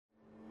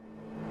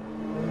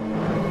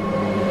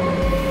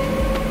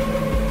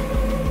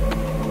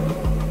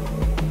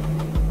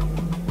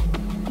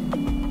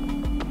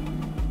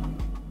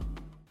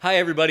Hi,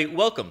 everybody.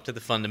 Welcome to the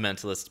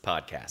Fundamentalists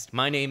Podcast.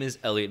 My name is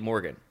Elliot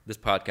Morgan. This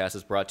podcast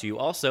is brought to you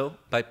also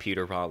by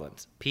Peter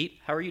Rollins. Pete,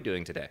 how are you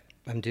doing today?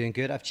 I'm doing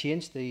good. I've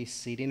changed the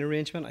seating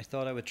arrangement. I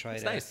thought I would try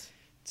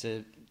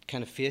to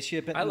kind of face you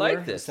a bit more. I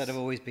like this. Instead of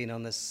always being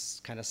on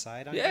this kind of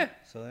side angle. Yeah.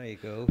 So there you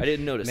go. I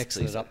didn't notice.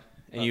 Mixing it up.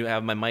 And you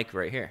have my mic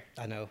right here.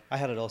 I know. I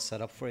had it all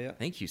set up for you.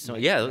 Thank you so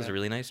much. Yeah, that was a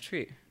really nice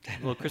treat. A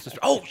little Christmas.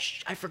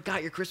 I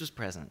forgot your Christmas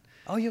present.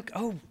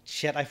 Oh,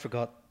 shit. I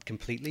forgot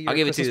completely. I'll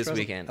give it to you Christmas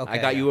this present? weekend. Okay, I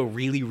got you a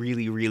really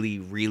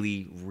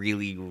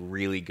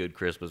good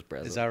Christmas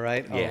present. Is that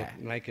right? Yeah.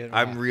 Oh, like it.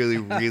 I'm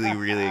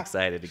really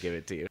excited to give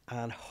it to you.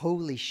 And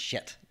holy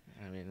shit.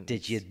 I mean,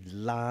 did you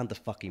land the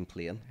fucking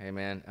plane? Hey,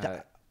 man.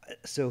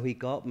 So he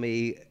got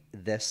me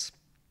this.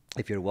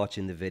 If you're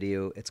watching the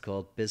video, it's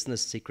called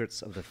Business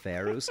Secrets of the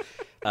Pharaohs.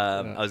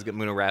 I'm going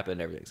to wrap it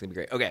and everything. It's going to be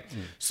great. Okay.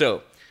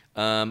 So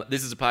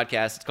this is a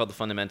podcast. It's called The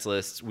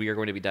Fundamentalists. We are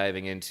going to be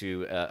diving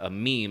into a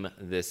meme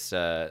this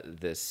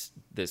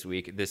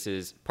week. This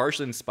is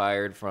partially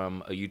inspired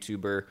from a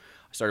YouTuber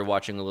I started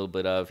watching a little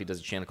bit of. He does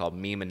a channel called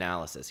Meme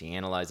Analysis. He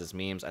analyzes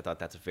memes. I thought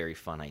that's a very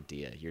fun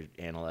idea. You're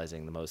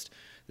analyzing the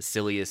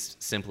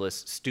silliest,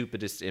 simplest,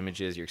 stupidest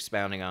images. You're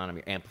expounding on them.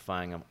 You're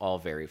amplifying them. All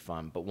very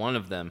fun. But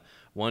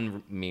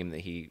one meme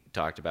that he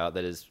talked about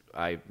that is,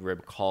 I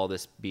recall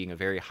this being a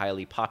very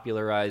highly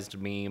popularized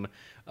meme.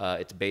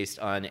 It's based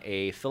on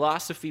a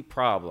philosophy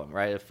problem,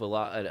 right?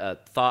 A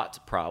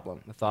thought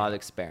problem, a thought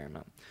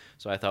experiment.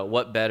 So I thought,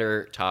 what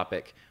better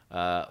topic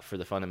for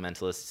the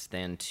fundamentalists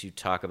than to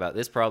talk about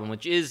this problem,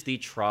 which is the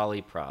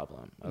trolley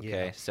problem.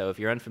 Okay, yeah. So if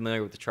you're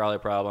unfamiliar with the trolley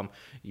problem,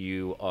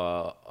 you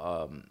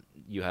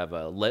have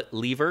a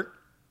lever,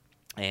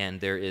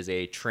 and there is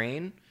a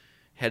train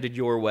headed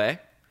your way,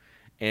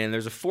 and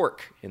there's a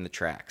fork in the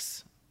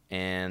tracks.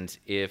 And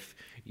if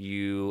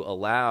you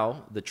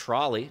allow the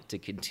trolley to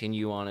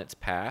continue on its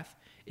path,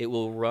 it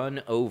will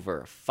run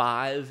over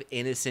 5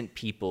 innocent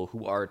people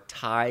who are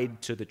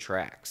tied to the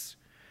tracks.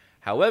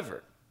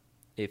 However,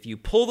 if you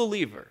pull the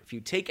lever, if you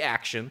take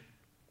action,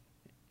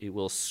 it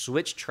will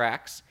switch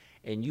tracks,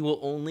 and you will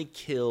only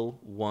kill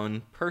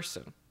one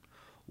person.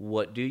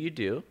 What do you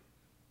do?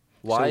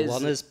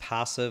 One is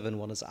passive and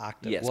one is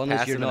active. Yes, one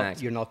is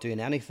you're not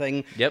doing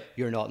anything. Yep.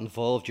 You're not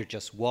involved. You're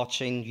just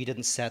watching. You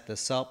didn't set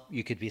this up.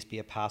 You could just be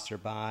a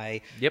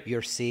passerby. Yep.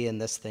 You're seeing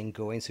this thing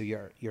going, so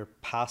you're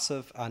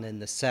passive, and in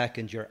the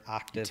second you're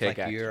active.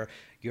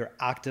 You're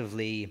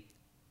actively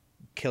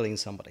killing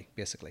somebody,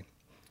 basically.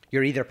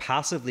 You're either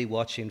passively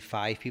watching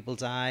 5 people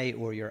die,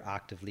 or you're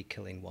actively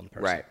killing one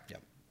person. Right.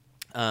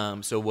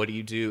 Yep. So what do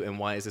you do, and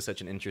why is this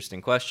such an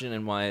interesting question,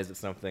 and why is it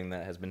something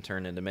that has been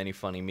turned into many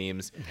funny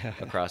memes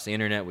across the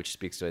internet, which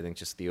speaks to, I think,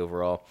 just the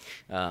overall,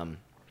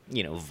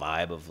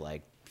 vibe of,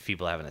 like,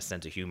 people having a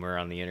sense of humor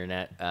on the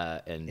internet.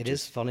 And it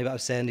is funny, but I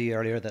was saying to you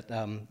earlier that,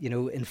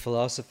 in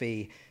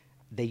philosophy,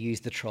 they use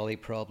the trolley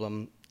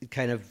problem,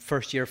 kind of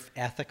first year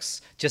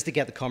ethics, just to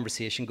get the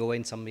conversation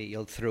going. Somebody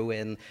you'll throw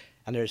in,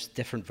 and there's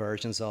different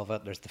versions of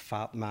it. There's the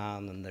fat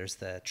man, and there's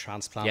the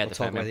transplant. Yeah, the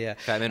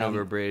fat man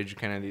over a bridge.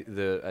 Kind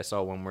of I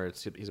saw one where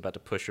he's about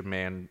to push a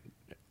man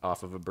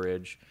off of a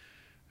bridge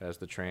as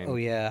the train. Oh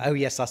yeah. Oh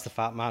yes, that's the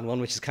fat man one,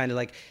 which is kind of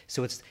like,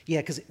 so it's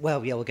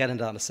we'll get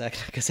into that in a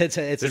second, because it's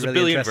a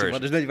really interesting one.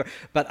 There's a billion versions.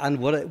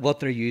 But what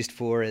they're used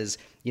for is,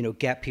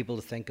 get people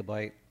to think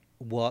about,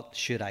 what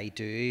should I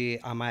do?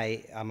 Am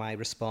I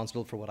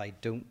responsible for what I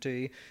don't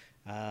do?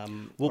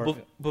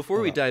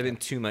 Before we dive in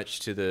too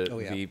much to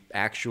the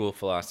actual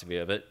philosophy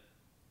of it,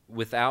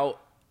 without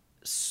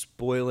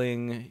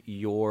spoiling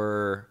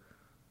your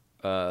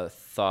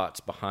thoughts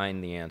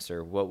behind the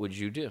answer, what would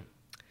you do?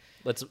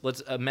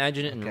 Let's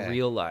imagine it in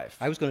real life.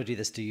 I was going to do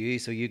this to you,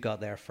 so you got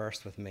there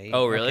first with me.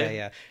 Oh, really? Okay,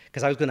 yeah.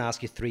 Because I was going to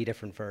ask you 3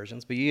 different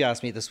versions, but you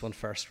asked me this one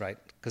first, right?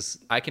 Because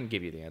I can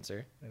give you the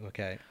answer.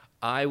 Okay.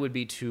 I would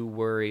be too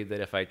worried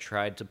that if I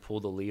tried to pull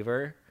the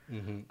lever,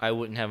 I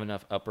wouldn't have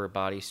enough upper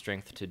body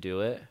strength to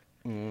do it.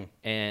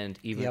 And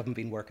even you haven't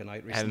been working out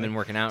recently. I haven't been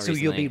working out recently.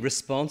 So you'll be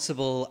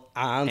responsible,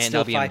 and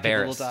still 5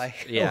 people will die.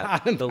 Yeah,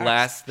 the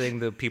last thing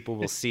the people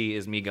will see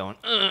is me going,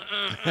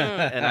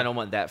 and I don't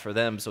want that for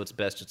them. So it's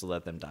best just to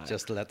let them die.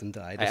 Just to let them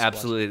die.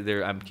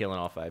 I'm killing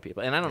all 5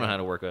 people, and I don't know how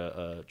to work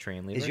a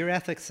train lever. Is your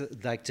ethics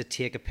like to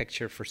take a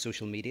picture for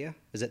social media?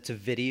 Is it to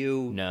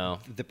video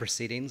the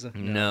proceedings?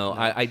 No.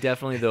 I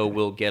definitely though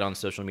will get on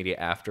social media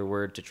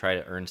afterward to try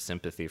to earn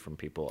sympathy from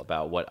people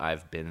about what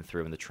I've been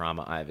through and the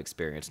trauma I've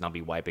experienced, and I'll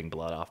be wiping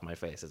blood off my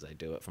face as I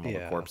do it from all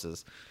the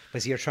corpses.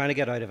 But so you're trying to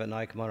get out of it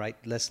now. Come on, right?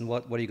 Listen,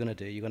 what are you going to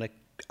do? You're going to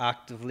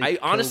actively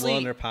kill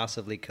one or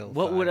passively kill 5?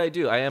 What would I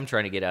do? I am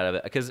trying to get out of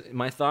it, because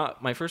my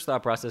first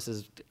thought process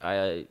is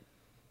I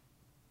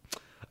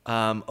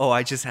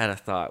just had a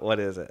thought. What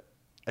is it?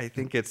 I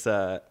think it's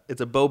a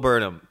Bo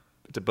Burnham.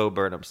 It's a Bo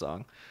Burnham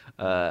song.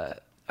 I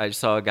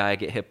saw a guy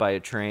get hit by a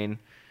train.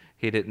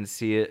 He didn't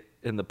see it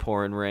in the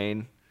pouring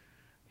rain.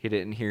 He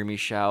didn't hear me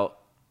shout,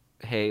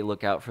 "Hey,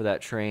 look out for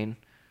that train."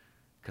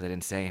 Because I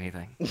didn't say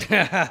anything.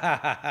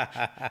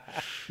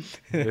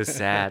 It was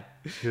sad.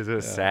 It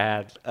was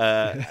sad.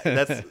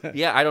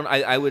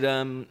 I would.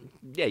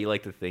 You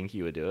like to think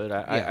you would do it.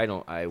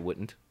 I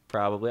wouldn't.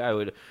 Probably. I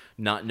would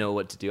not know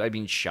what to do. I'd be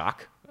in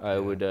shock. I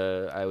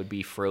would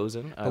be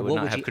frozen. I would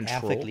not have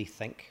control. What would you ethically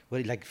think?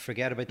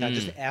 Forget about that.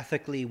 Just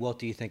ethically, what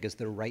do you think is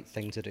the right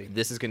thing to do?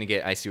 This is going to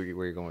get. I see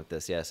where you're going with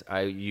this. Yes,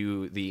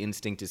 the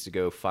instinct is to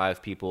go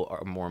 5 people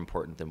are more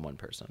important than 1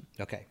 person.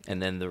 Okay.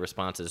 And then the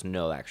response is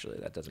no. Actually,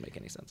 that doesn't make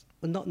any sense.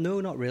 Well,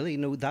 not really.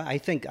 No, that I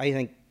think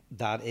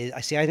that is.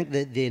 I think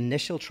the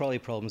initial trolley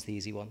problem is the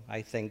easy one.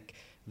 I think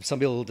some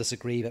people will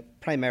disagree, but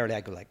primarily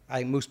I go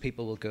most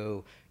people will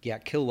go,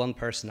 kill 1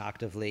 person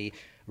actively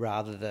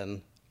rather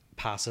than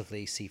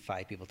passively see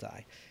 5 people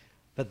die.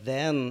 But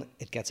then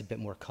it gets a bit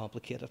more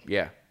complicated.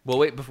 Yeah. Well,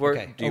 wait, before,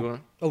 do you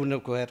want? Oh, no,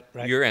 go ahead.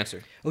 Right. Your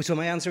answer. Oh, so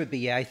my answer would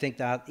be, I think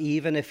that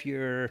even if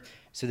there's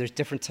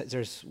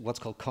there's what's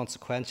called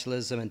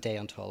consequentialism and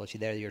deontology.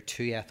 They're your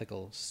 2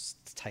 ethical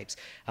types.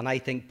 And I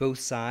think both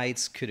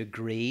sides could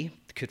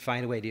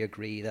find a way to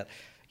agree that,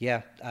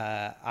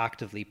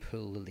 actively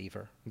pull the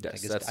lever.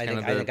 Yes,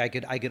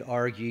 I could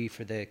argue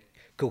for the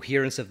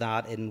coherence of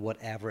that in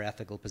whatever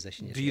ethical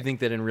position you do. You think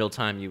that in real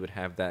time you would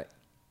have that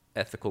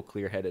ethical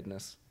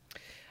clear-headedness?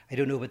 I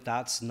don't know, but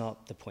that's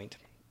not the point.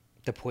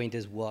 The point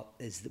is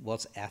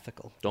what's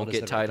ethical. Don't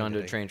get tied onto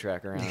a train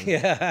track around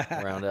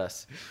around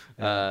us.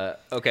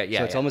 Okay, yeah.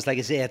 So it's almost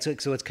like so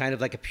it's kind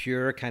of like a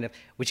pure kind of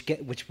we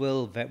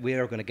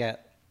are going to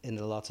get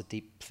into lots of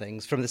deep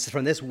things from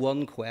this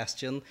one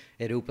question.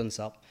 It opens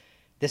up.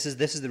 This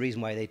is the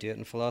reason why they do it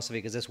in philosophy,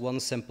 because this one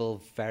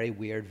simple, very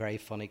weird, very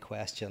funny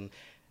question,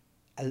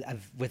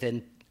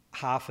 within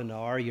half an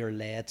hour you're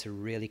led to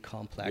really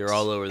complex, you're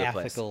all over the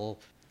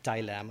ethical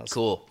dilemmas.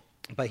 Cool.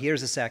 But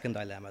here's the second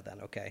dilemma then.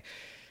 Okay,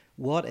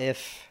 what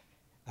if,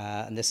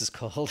 and this is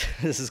called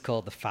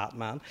the fat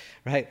man,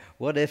 right?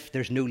 What if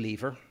there's no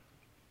lever,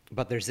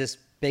 but there's this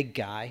big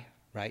guy,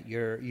 right?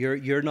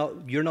 You're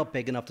not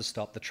big enough to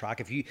stop the track.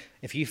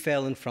 If you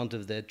fell in front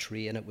of the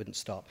train, it wouldn't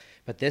stop.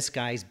 But this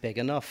guy's big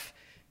enough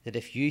that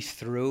if you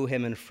throw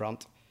him in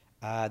front,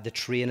 the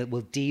train, it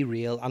will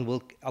derail and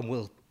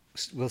will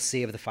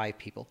save the 5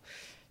 people.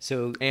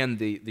 So and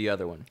the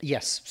other one.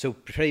 Yes. So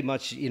pretty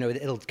much,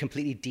 it'll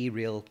completely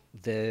derail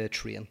the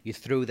train. You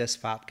throw this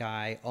fat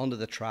guy onto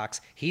the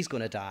tracks, he's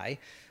going to die,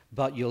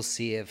 but you'll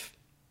save,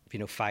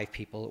 5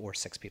 people or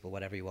 6 people,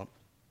 whatever you want.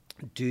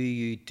 Do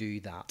you do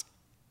that?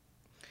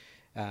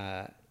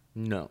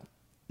 No.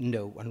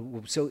 No.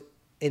 And so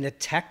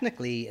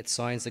technically, it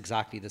sounds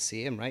exactly the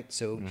same, right?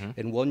 So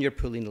in one, you're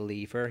pulling a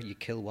lever, you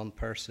kill 1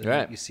 person,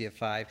 right. You save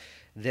 5.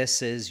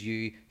 This is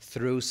you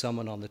throw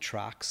someone on the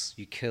tracks,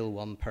 you kill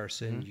 1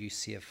 person, you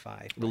save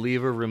 5. The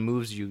lever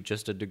removes you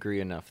just a degree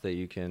enough that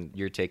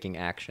you're taking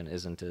action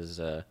isn't as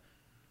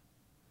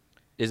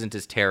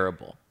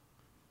terrible.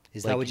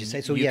 Is that what you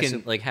say? So you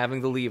can having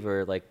the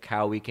lever, like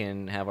how we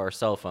can have our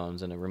cell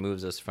phones, and it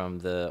removes us from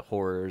the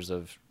horrors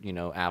of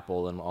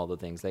Apple and all the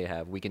things they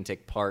have. We can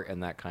take part in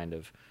that kind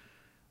of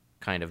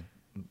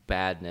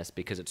badness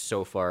because it's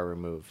so far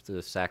removed.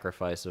 The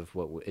sacrifice of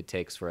what it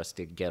takes for us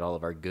to get all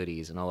of our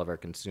goodies and all of our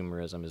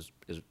consumerism is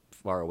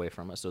far away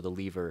from us. So the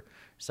lever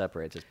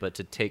separates us. But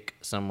to take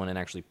someone and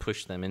actually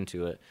push them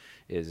into it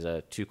is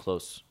too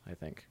close, I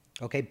think.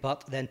 Okay,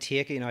 but then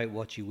taking out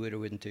what you would or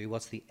wouldn't do,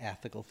 what's the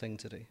ethical thing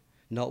to do?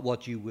 Not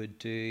what you would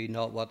do,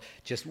 not what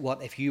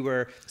if you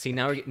were... See,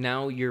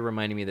 now you're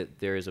reminding me that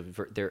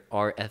there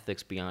are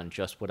ethics beyond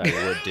just what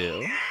I would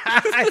do.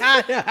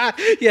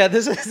 Yeah,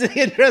 this is the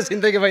interesting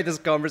thing about this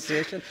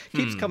conversation.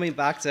 Keeps coming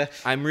back to...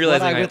 I'm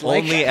realizing I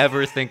only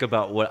ever think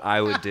about what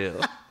I would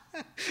do.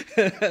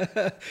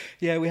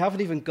 Yeah, we haven't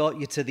even got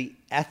you to the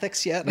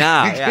ethics yet.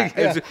 Nah,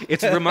 yeah.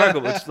 It's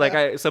remarkable. It's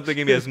like something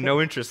in me has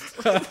no interest.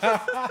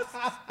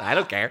 I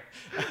don't care.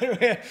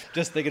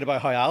 Just thinking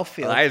about how I'll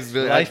feel.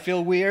 I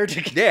feel weird.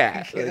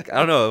 Yeah, I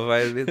don't know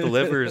if the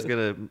liver is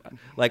gonna.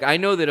 I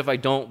know that if I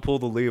don't pull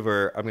the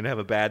lever, I'm gonna have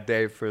a bad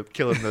day for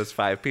killing those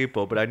 5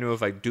 people. But I know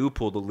if I do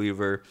pull the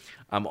lever,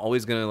 I'm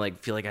always gonna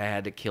feel like I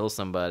had to kill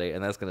somebody,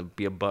 and that's gonna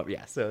be a bump.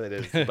 Yeah, so it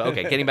is. But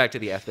okay, getting back to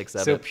the ethics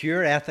of it. So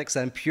pure ethics.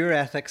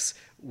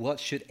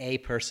 What should a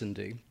person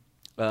do?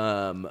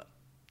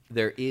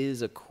 There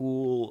is a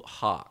cool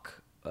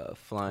hawk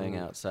flying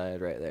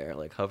outside right there,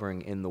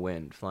 hovering in the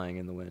wind, flying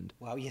in the wind.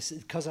 Wow, yes,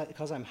 because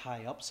I'm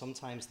high up,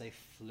 sometimes they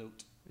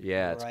float.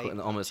 Yeah, it's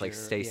almost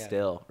stay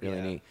still.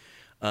 Really neat.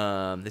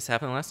 This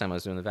happened last time I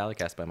was doing the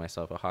Valleycast by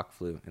myself. A hawk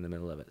flew in the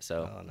middle of it.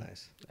 So, oh,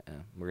 nice.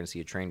 We're going to see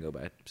a train go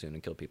by soon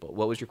and kill people.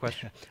 What was your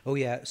question? Oh,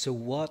 yeah. So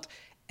what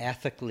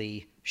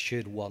ethically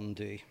should one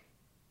do?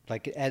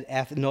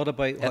 Not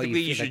about how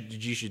ethically, you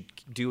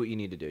should do what you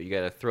need to do. You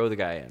got to throw the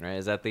guy in, right?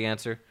 Is that the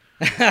answer?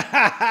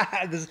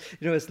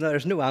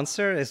 There's no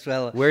answer as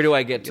well. Where do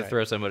I get to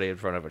throw somebody in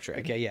front of a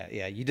train? Okay,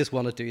 yeah. You just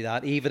want to do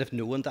that, even if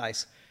no one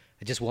dies.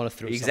 I just want to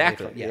throw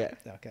exactly. Somebody in front.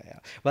 Yeah. Okay. Yeah.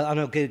 Well, I'm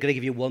going to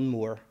give you one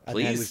more.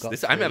 Please.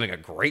 I'm having a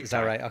great time. Is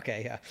that right?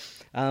 Okay.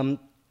 Yeah.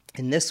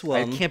 In this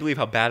one, I can't believe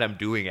how bad I'm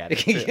doing at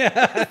it.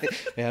 yeah,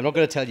 I'm not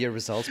going to tell you your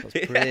results, but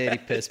it's pretty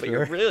piss poor. But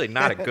you're really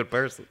not a good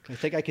person. I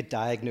think I could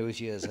diagnose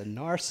you as a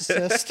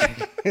narcissist,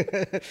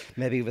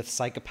 maybe with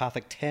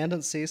psychopathic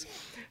tendencies.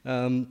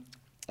 In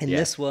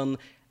this one,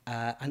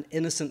 an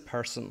innocent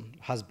person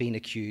has been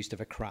accused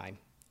of a crime,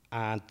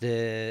 and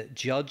the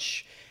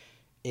judge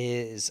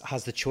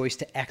has the choice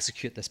to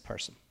execute this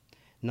person.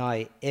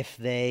 Now, if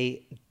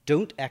they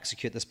don't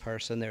execute this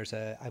person, there's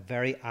a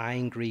very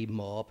angry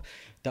mob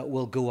that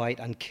will go out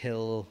and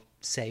kill,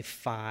 say,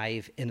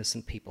 5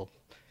 innocent people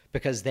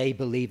because they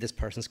believe this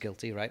person's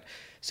guilty, right?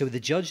 So the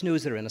judge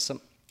knows they're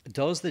innocent.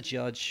 Does the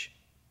judge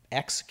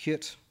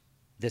execute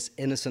this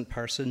innocent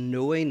person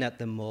knowing that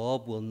the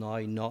mob will now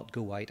not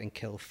go out and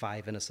kill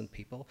 5 innocent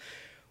people?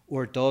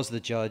 Or does the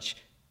judge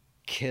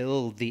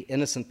kill the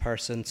innocent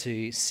person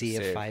to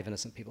save 5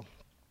 innocent people?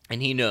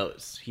 And he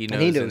knows. He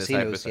knows.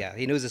 Yeah,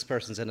 he knows this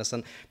person's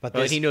innocent.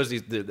 But he knows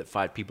that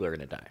 5 people are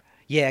going to die.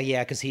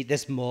 Yeah, because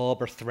this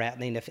mob are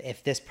threatening.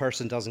 If this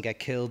person doesn't get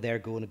killed, they're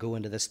going to go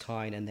into this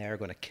town and they're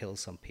going to kill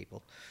some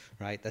people,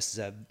 right? This is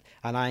an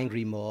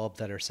angry mob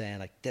that are saying,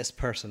 like, this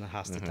person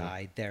has to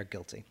die. They're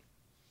guilty.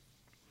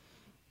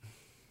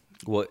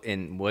 What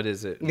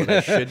is it? What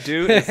I should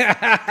do?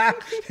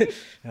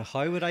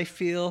 How would I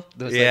feel?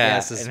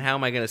 And how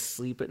am I going to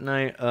sleep at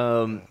night?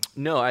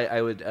 No,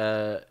 I would.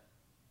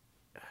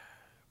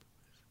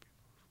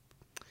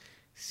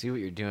 See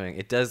what you're doing.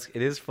 It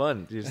is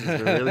fun. It's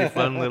just a really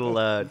fun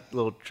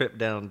little trip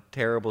down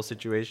terrible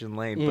situation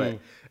lane.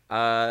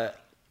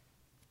 But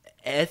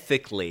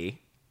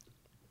ethically,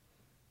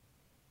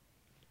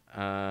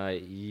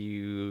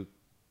 you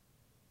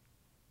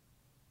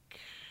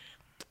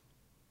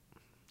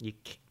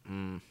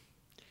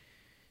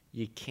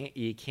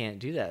can't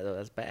do that though.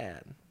 That's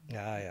bad.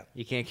 Yeah.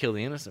 You can't kill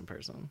the innocent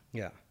person.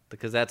 Yeah,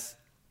 because that's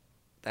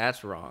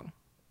wrong.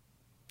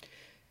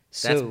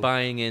 That's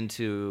buying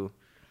into.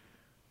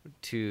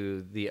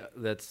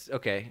 That's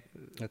okay.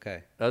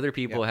 Other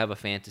people have a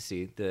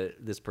fantasy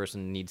that this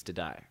person needs to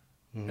die,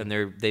 and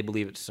they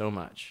believe it so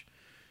much.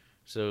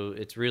 So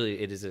it's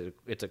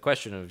a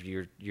question of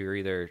you're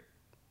either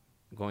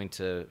going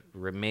to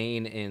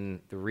remain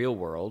in the real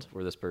world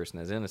where this person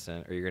is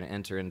innocent, or you're going to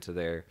enter into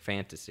their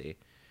fantasy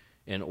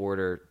in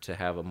order to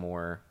have a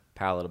more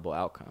palatable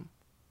outcome.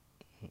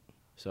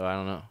 So I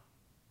don't know.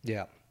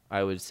 Yeah,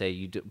 I would say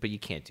you do, but you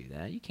can't do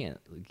that. You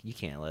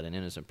can't let an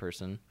innocent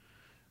person.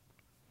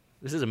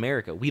 This is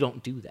America. We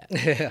don't do that.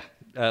 Yeah.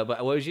 But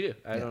what would you do?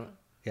 I don't know.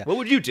 Yeah. What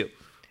would you do?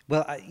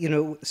 Well,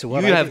 so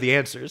what you have the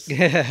answers.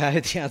 Yeah, I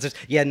have the answers.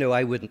 Yeah, no,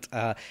 I wouldn't.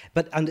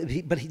 But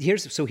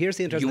here's the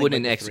interesting thing. You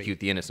wouldn't execute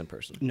the innocent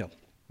person. No.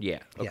 Yeah.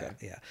 Okay.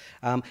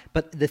 Yeah.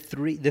 But the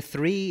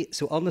three.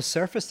 So on the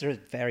surface, they're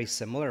very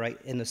similar, right?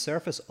 In the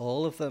surface,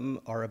 all of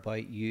them are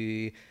about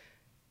you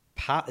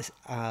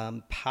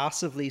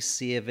passively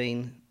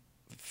saving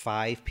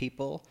 5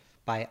 people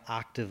by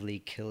actively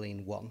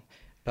killing 1.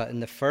 But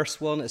in the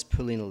first one, it's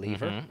pulling a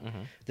lever.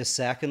 The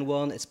second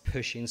one, it's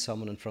pushing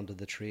someone in front of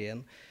the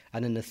train.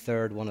 And in the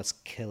third one, it's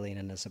killing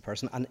an innocent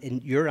person. And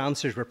in your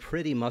answers were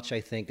pretty much, I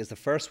think, is the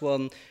first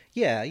one,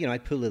 I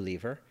pull a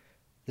lever.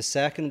 The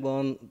second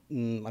one,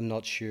 I'm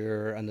not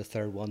sure. And the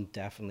third one,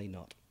 definitely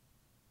not.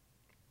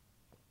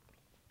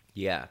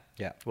 Yeah.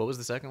 What was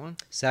the second one?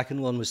 Second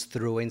one was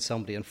throwing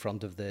somebody in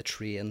front of the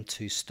train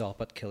to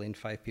stop it killing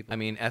 5 people. I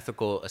mean,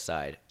 ethical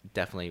aside,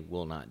 definitely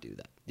will not do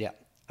that. Yeah.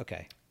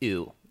 Okay.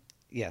 Ew.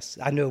 Yes,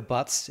 I know,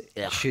 but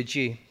should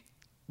you?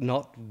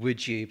 Not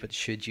would you, but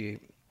should you?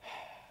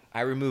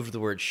 I removed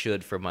the word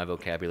should from my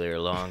vocabulary a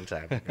long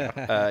time ago.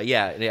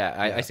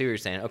 I see what you're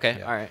saying.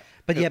 Okay, all right.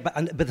 But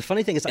but the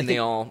funny thing is, But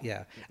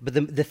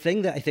the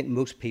thing that I think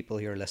most people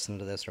who are listening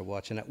to this or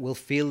watching it will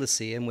feel the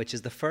same, which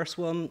is the first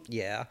one,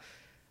 the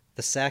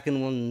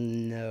second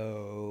one,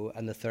 no,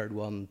 and the third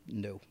one,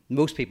 no.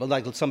 Most people,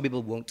 like some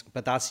people won't,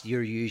 but that's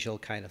your usual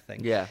kind of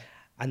thing. Yeah.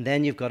 And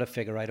then you've got to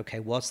figure out, okay,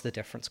 what's the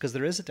difference? Because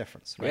there is a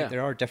difference, right? Yeah.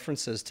 There are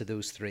differences to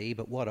those 3,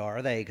 but what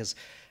are they? Because,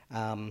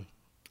 and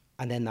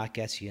then that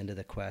gets you into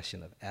the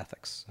question of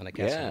ethics, and it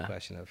gets you into the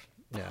question of,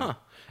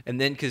 And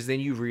then, because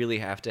then you really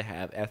have to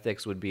have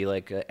ethics would be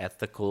like an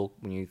ethical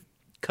when you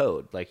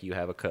code, like you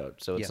have a code.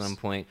 So at some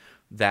point,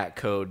 that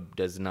code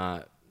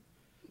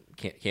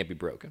can't be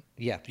broken.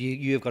 Yeah,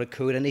 you have got a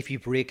code, and if you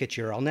break it,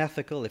 you're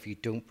unethical. If you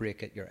don't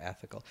break it, you're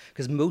ethical.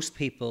 Because most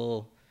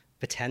people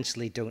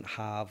potentially don't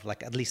have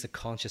at least a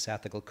conscious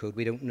ethical code.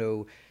 We don't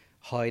know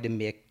how to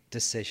make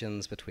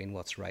decisions between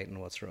what's right and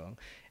what's wrong,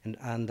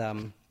 and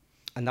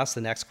that's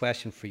the next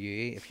question for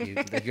you. If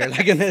you're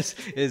liking this,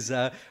 is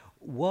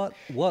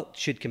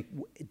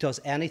does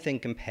anything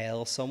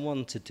compel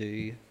someone to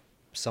do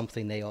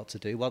something they ought to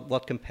do?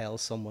 What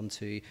compels someone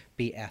to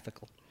be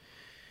ethical?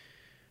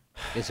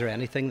 Is there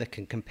anything that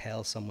can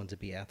compel someone to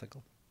be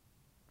ethical?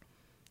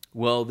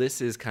 Well, this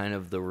is kind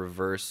of the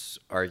reverse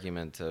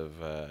argument of.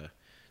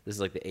 This is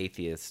like the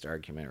atheist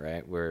argument,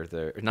 right? Where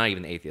not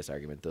even the atheist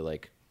argument, the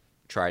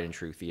tried and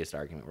true theist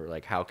argument,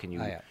 where how can you,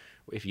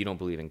 if you don't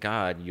believe in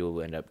God,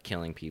 you'll end up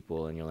killing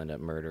people and you'll end up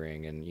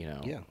murdering and,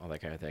 all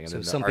that kind of thing. And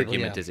then the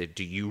argument is,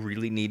 do you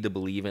really need to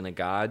believe in a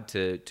God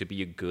to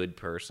be a good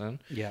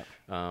person? Yeah.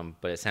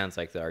 But it sounds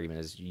like the argument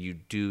is you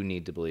do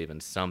need to believe in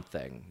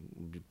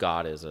something.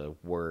 God is a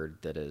word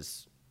that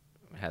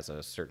has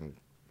a certain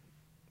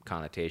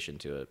connotation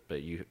to it,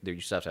 but you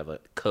still have to have a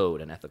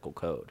code, an ethical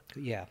code.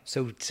 Yeah.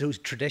 So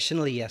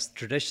traditionally, yes.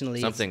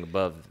 Traditionally, something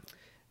above.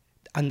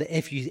 And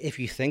if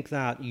you think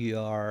that, you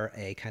are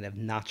a kind of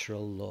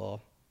natural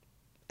law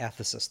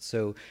ethicist.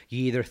 So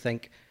you either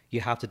think you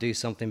have to do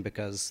something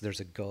because there's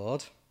a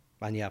God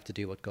and you have to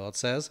do what God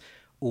says,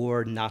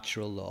 or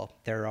natural law.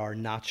 There are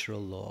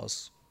natural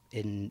laws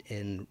in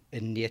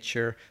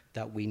nature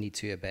that we need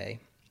to obey.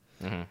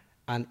 Mm-hmm.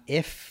 And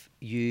if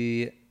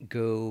you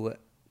go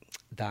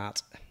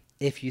that,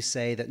 if you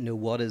say that no,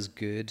 what is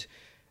good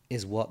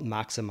is what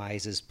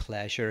maximizes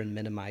pleasure and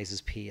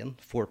minimizes pain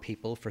for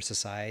people, for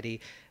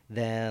society,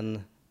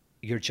 then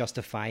you're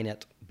justifying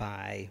it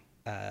by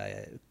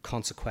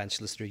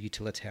consequentialist or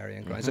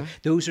utilitarian grounds. Mm-hmm.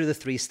 So those are the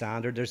three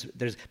standards.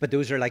 But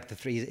those are like the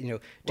three.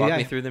 Walk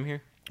me through them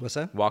here. What's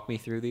that? Walk me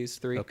through these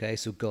three. Okay,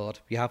 so God,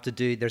 you have to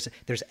do. There's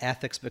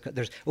ethics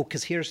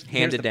because here's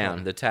handed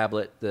down the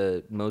tablet,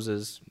 the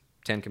Moses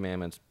 10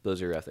 Commandments.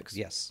 Those are your ethics.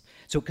 Yes.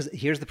 So because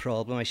here's the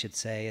problem, I should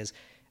say, is,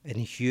 and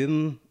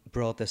Hume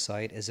brought this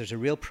out, is there's a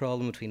real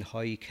problem between how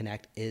you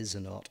connect is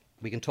and ought.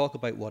 We can talk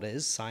about what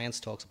is. Science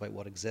talks about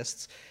what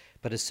exists.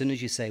 But as soon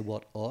as you say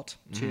what ought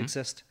to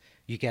exist,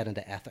 you get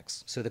into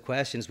ethics. So the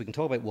question is, we can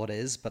talk about what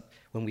is, but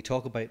when we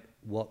talk about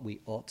what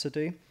we ought to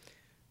do,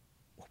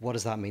 what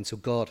does that mean? So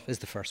God is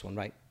the first one,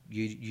 right?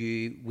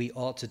 We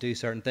ought to do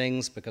certain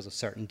things because of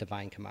certain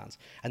divine commands.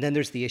 And then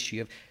there's the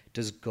issue of,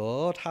 does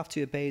God have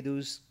to obey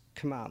those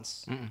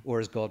commands? Or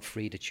is God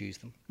free to choose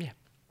them? Yeah.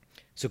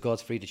 So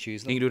God's free to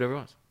choose them. He can do whatever he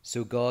wants.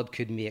 So God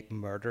could make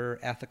murder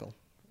ethical.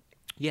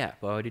 Yeah,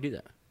 why would he do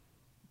that?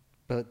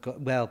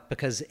 Well,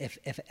 because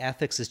if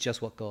ethics is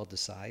just what God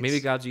decides, maybe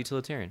God's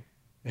utilitarian.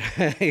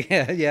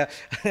 yeah.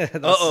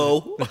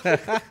 Uh-oh.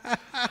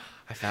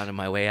 I found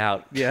my way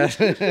out. Yeah.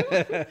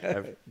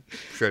 I'm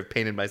sure I've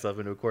painted myself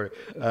into a corner.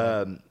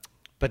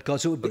 But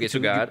God, so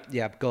God.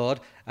 God.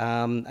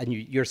 And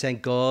you're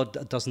saying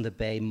God doesn't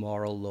obey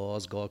moral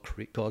laws.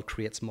 God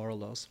creates moral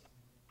laws.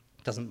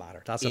 Doesn't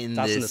matter. That's an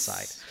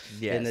aside.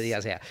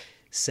 Yes. Yeah.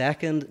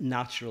 Second,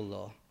 natural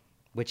law,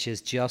 which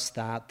is just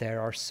that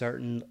there are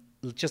certain,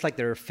 just like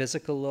there are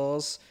physical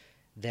laws,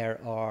 there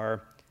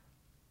are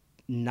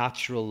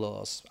natural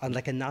laws. And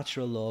like a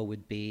natural law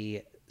would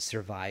be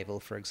survival,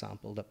 for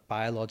example, that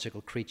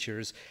biological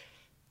creatures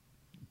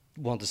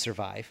want to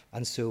survive.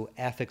 And so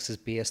ethics is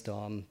based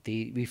on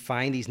we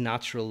find these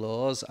natural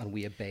laws and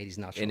we obey these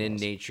natural laws. And in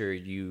nature,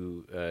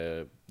 you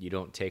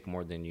don't take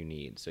more than you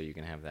need, so you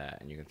can have that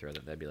and you can throw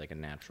that. That'd be like a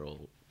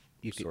natural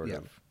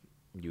of.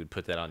 You would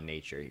put that on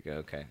nature. You go,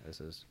 okay,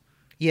 this is.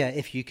 Yeah,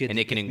 if you could. And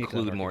it can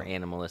include more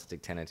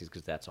animalistic tendencies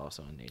because that's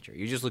also in nature.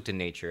 You just look to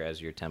nature as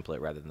your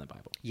template rather than the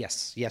Bible.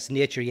 Yes,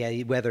 nature,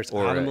 yeah, whether it's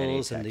or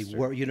animals and the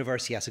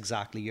universe, yes,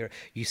 exactly.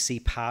 You see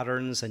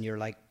patterns and you're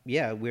like,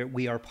 yeah,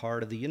 we are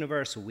part of the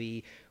universe.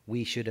 We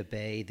should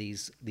obey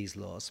these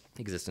laws.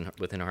 Exist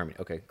within harmony.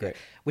 Okay, great.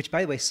 Yeah. Which,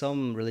 by the way,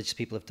 some religious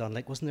people have done.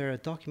 Like, wasn't there a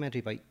documentary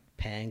about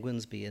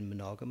penguins being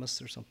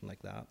monogamous or something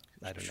like that?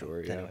 I don't know.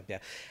 Sure, yeah.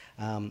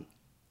 Anyway,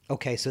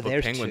 okay, so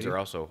there's penguins are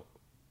also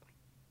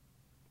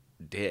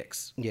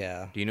dicks.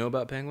 Yeah. Do you know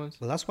about penguins?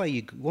 Well, that's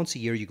why once a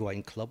year you go out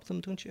and club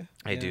them, don't you?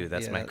 I do.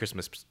 That's my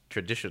Christmas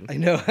tradition. I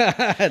know.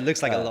 It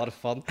looks like a lot of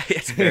fun.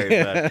 It's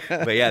very fun.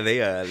 But yeah,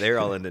 they're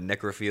all into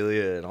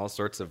necrophilia and all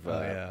sorts of.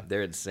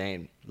 They're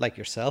insane. Like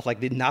yourself, like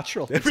the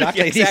natural.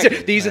 Exactly.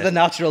 Exactly. These are the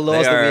natural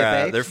laws that we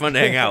obey. They're fun to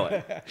hang out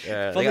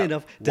with. Funny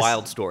enough,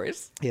 wild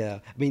stories. Yeah,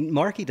 I mean,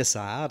 Marquis de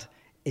Sade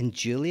in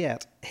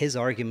Juliet, his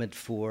argument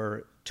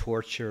for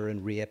torture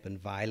and rape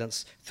and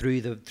violence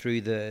through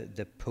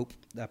the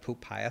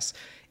Pope Pius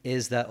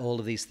is that all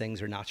of these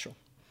things are natural.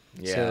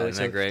 Yeah,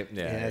 isn't that great?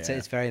 Yeah,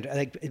 it's very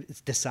like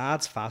de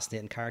Sade's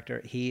fascinating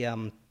character. He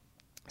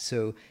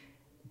so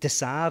de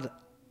Sade,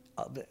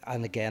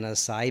 and again an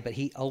aside, but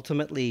he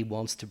ultimately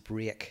wants to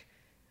break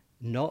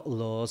not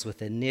laws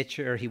within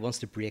nature. He wants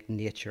to break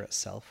nature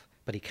itself,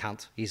 but he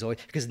can't. He's always,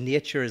 because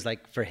nature is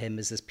like, for him,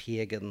 is this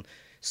pagan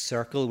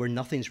circle where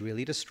nothing's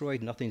really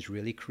destroyed, nothing's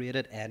really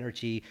created.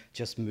 Energy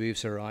just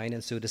moves around,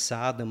 and so de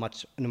Sade, no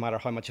matter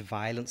how much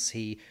violence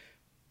he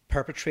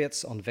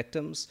perpetrates on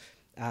victims,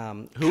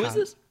 who is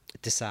this?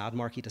 De Sade,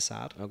 Marquis de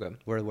Sade. Okay,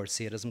 where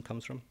sadism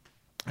comes from.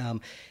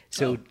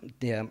 So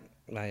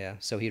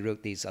he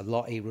wrote these a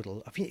lot.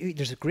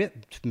 There's a great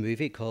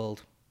movie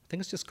called, I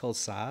think it's just called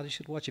Sade. You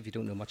should watch if you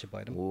don't know much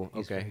about him. Ooh,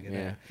 okay,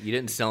 yeah. You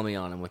didn't sell me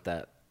on him with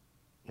that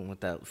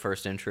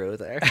first intro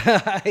there.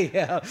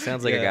 Yeah.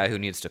 Sounds like a guy who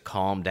needs to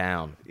calm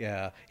down.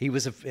 Yeah. He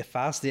was a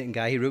fascinating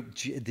guy. He wrote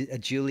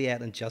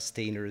Juliet and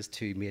Justine are his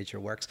two major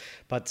works.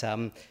 But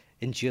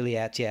in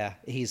Juliet,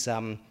 he's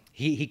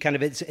he kind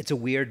of, it's a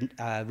weird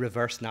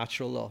reverse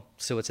natural law.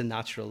 So it's a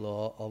natural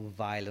law of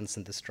violence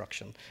and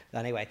destruction.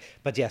 Anyway,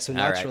 but yeah, so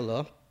natural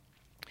law.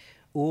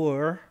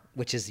 Or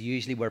which is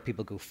usually where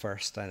people go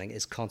first, I think,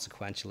 is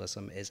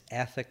consequentialism, is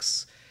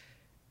ethics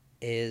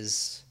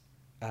is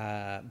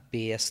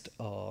based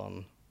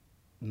on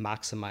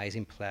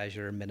maximizing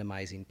pleasure,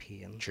 minimizing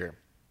pain. Sure.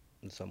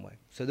 In some way.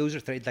 So those are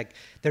three, like,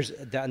 there's,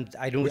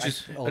 I don't... Which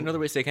is another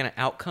way to say kind of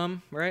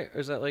outcome, right? Or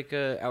is that like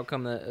a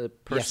outcome, that a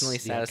personally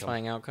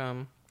satisfying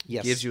outcome?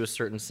 Yes. Gives you a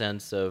certain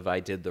sense of, I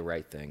did the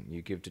right thing.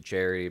 You give to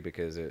charity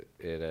because it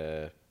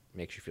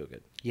makes you feel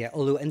good. Yeah,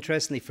 although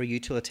interestingly for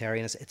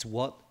utilitarians, it's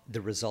what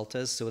the result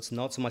is. So it's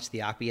not so much the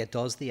act, but yet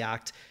does the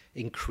act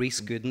increase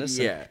goodness?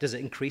 Yeah. Does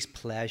it increase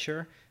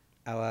pleasure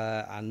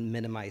and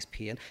minimize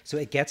pain? So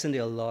it gets into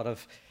a lot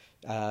of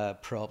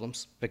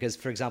problems because,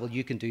 for example,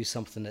 you can do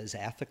something that is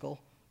ethical,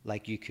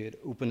 like you could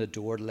open a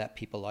door to let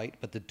people out,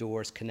 but the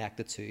door is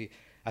connected to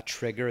a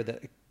trigger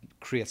that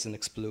creates an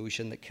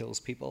explosion that kills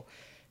people.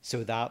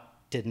 So that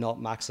did not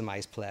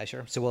maximize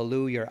pleasure. So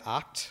although your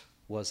act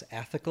was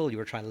ethical, you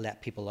were trying to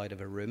let people out of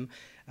a room,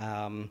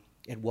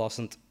 it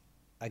wasn't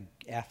an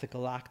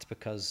ethical act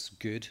because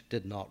good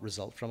did not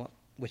result from it,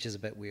 which is a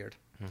bit weird.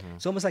 Mm-hmm.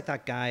 It's almost like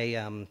that guy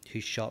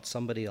who shot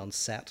somebody on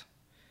set,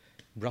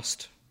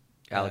 Rust.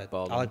 Alec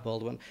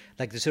Baldwin.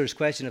 Like the sort of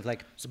question of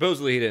like...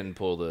 Supposedly he didn't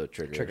pull the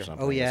trigger or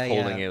something. Oh, yeah, he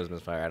was holding it was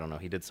misfire. I don't know.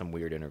 He did some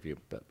weird interview,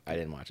 but I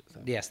didn't watch it.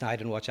 So. Yes, no, I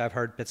didn't watch it. I've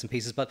heard bits and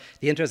pieces. But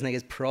the interesting thing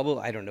is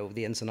probably, I don't know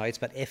the ins and outs,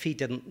 but if he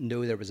didn't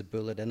know there was a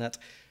bullet in it,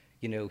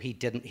 you know, he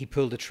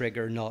pulled the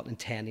trigger not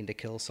intending to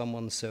kill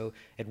someone, so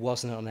it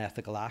wasn't an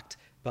unethical act.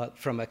 But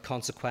from a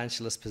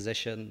consequentialist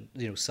position,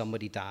 you know,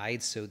 somebody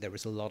died, so there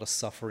was a lot of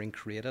suffering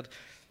created.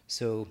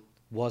 So...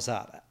 was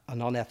that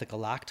an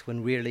unethical act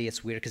when really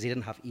it's weird because he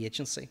didn't have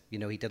agency? You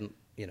know, he didn't,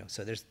 you know,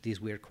 so there's these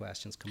weird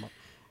questions come up.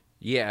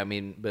 Yeah, I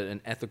mean, but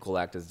an ethical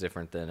act is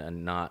different than a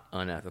not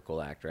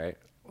unethical act, right?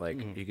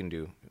 Like, you can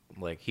do,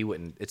 like,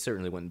 it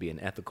certainly wouldn't be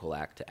an ethical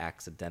act to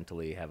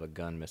accidentally have a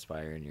gun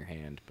misfire in your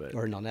hand, but...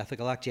 Or an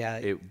unethical act, yeah.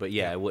 It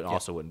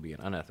also wouldn't be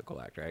an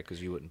unethical act, right?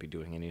 Because you wouldn't be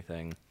doing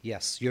anything...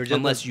 Yes.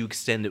 Unless you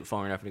extend it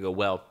far enough and go,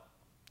 well,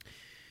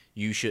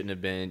 you shouldn't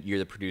have been, you're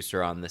the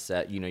producer on the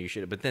set, you know, you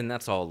should have, but then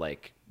that's all,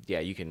 like... Yeah,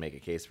 you can make a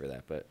case for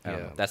that, but I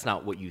don't know. That's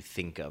not what you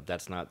think of.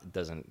 That's not,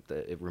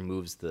 it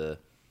removes the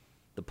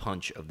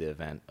punch of the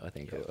event, I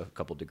think, a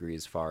couple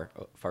degrees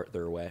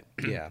farther away.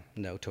 Yeah,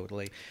 no,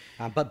 totally.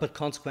 But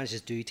consequences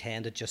do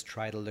tend to just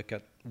try to look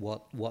at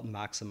what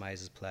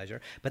maximizes pleasure.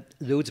 But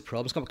loads of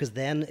problems come because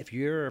then if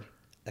you're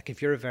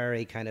a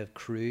very kind of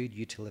crude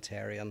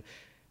utilitarian,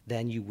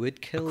 then you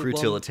would kill a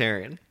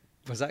cruditarian.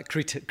 Was that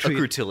cruditarian?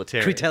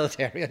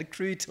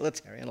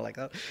 Cruditarian, I like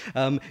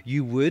that.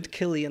 You would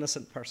kill the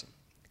innocent person.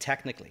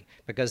 Technically,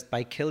 because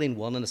by killing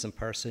one innocent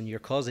person, you're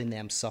causing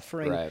them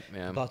suffering, right,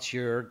 yeah. But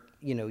you're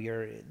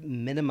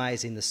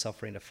minimizing the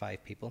suffering of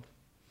 5 people,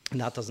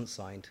 and that doesn't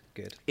sound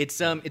good. It's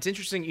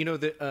interesting, you know,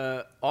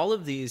 that all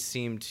of these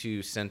seem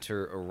to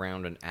center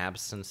around an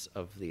absence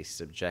of the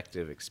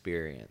subjective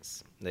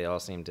experience. They all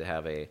seem to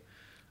have a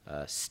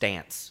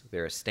stance.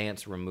 They're a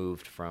stance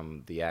removed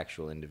from the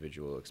actual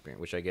individual experience,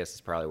 which I guess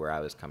is probably where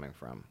I was coming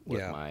from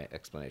with my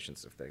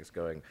explanations of things.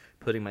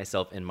 Putting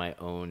myself in my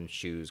own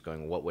shoes,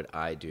 going, what would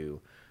I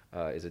do,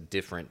 is a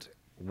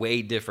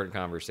way different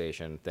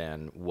conversation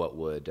than what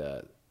would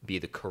be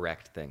the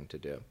correct thing to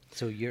do.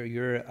 So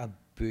you're a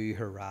boo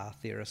hurrah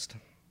theorist,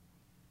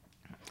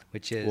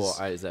 which is...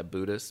 Well, is that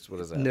Buddhist?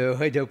 What is that? No,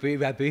 I don't. Boo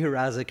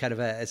hurrah is a kind of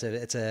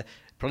it's a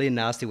probably a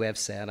nasty way of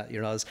saying it, you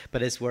know,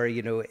 but it's where,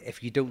 you know,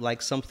 if you don't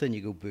like something,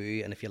 you go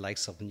boo, and if you like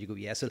something, you go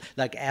yes. So,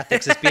 like,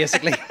 ethics is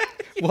basically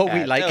what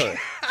we like. No.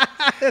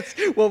 It's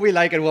what we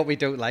like and what we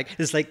don't like.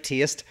 It's like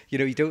taste. You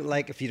know,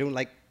 if you don't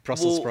like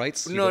Brussels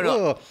sprouts.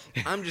 No.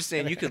 I'm just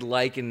saying you could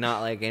like and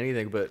not like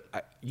anything, but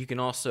you can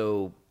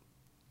also...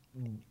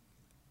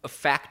 A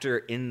factor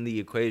in the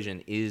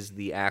equation is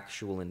the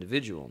actual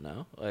individual,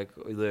 no? Like,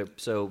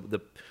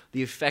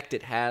 the effect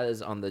it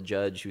has on the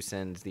judge who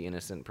sends the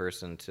innocent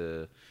person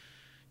to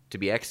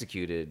be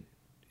executed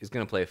is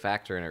going to play a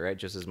factor in it, right?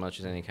 Just as much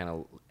as any kind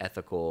of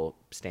ethical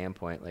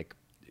standpoint. Like,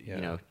 you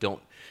know,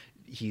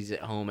 he's at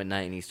home at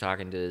night and he's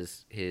talking to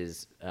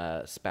his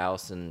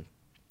spouse and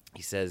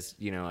he says,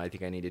 you know, I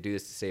think I need to do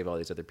this to save all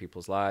these other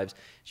people's lives.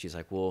 She's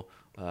like, well,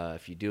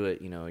 if you do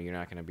it, you know, you're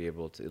not going to be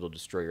able to, it'll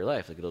destroy your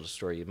life. Like, it'll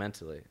destroy you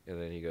mentally.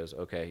 And then he goes,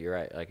 okay, you're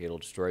right. Like, it'll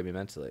destroy me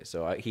mentally.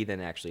 So he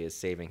then actually is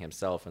saving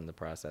himself in the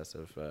process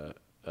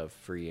of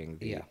freeing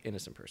the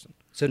innocent person.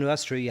 So no,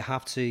 that's true. You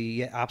have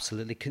to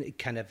absolutely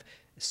kind of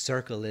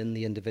circle in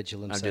the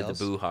individual themselves. I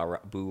did the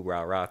boo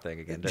rah rah thing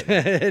again,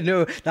 didn't I?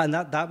 No,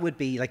 that would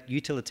be like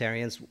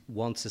utilitarians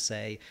want to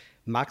say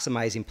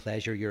maximizing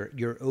pleasure,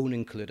 your own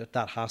included.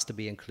 That has to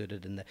be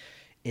included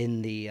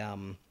in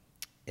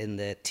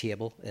the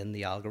table, in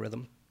the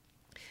algorithm.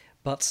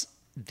 But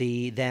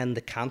the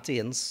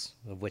Kantians,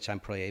 of which I'm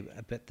probably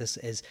a bit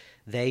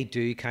they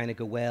do kind of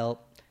go,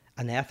 well,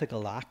 an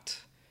ethical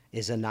act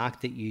is an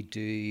act that you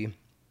do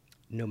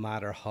no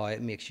matter how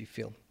it makes you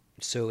feel.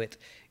 So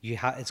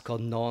it's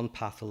called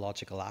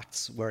non-pathological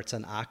acts, where it's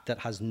an act that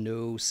has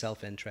no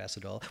self-interest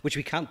at all, which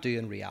we can't do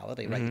in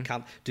reality, right? You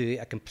can't do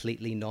a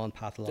completely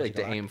non-pathological like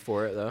to act. aim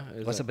for it though.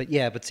 But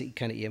you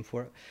kind of aim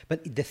for it.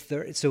 But the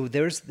third, so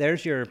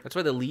there's your. That's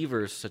why the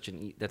lever is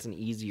that's an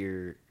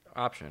easier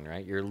option,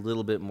 right? You're a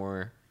little bit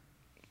more.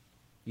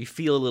 You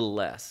feel a little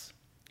less.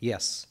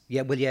 Yes.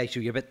 Yeah. Well, yeah. So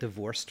you're a bit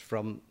divorced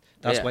from.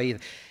 That's why.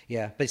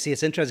 But see,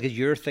 it's interesting because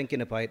you're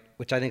thinking about,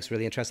 which I think is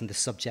really interesting, the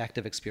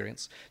subjective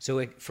experience.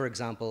 So, for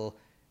example,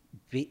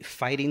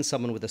 fighting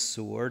someone with a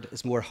sword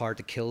is more hard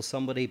to kill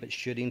somebody, but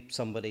shooting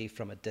somebody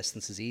from a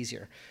distance is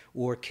easier.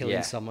 Or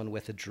killing someone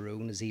with a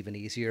drone is even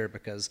easier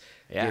because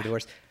you're the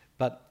worst.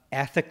 But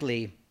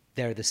ethically,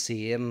 they're the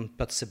same,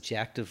 but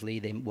subjectively,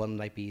 one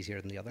might be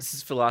easier than the other. This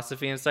is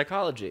philosophy and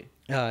psychology.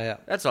 Oh, yeah.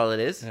 That's all it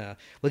is. Yeah.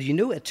 Well,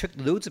 it took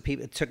loads of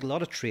people. It took a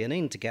lot of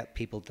training to get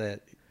people to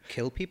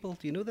kill people.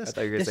 Do you know this? I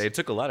thought you were going to say it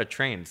took a lot of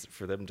trains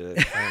for them to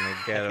kind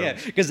of get yeah,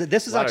 because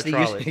this is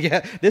actually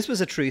this was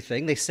a true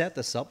thing. They set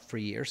this up for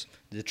years.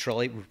 The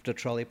trolley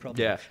problem.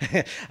 Yeah.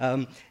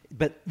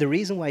 But the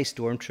reason why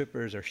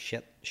stormtroopers are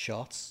shit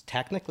shots,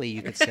 technically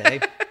you could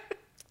say,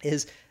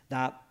 is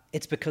that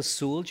it's because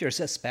soldiers,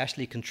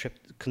 especially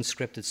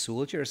conscripted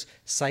soldiers,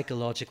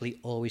 psychologically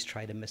always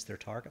try to miss their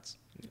targets.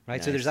 Right.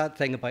 Nice. So there's that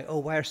thing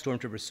about, why are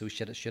stormtroopers so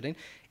shit at shooting?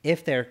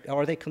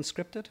 Are they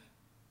conscripted?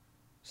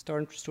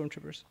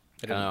 Stormtroopers?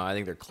 I don't know. I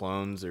think they're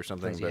clones or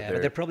something.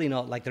 But they're probably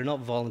not, they're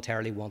not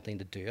voluntarily wanting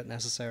to do it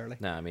necessarily.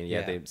 No, I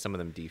mean, some of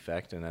them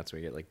defect, and that's where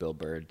you get like Bill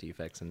Burr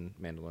defects in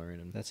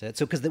Mandalorian. And that's it.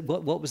 So, because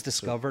what was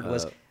discovered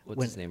was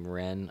what's his name?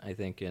 Ren, I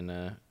think. In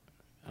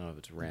I don't know if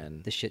it's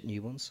Ren. The shit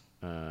new ones.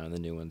 The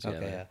new ones.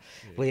 Okay.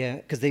 Well, yeah,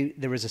 because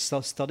there was a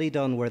study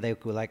done where they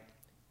go like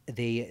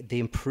the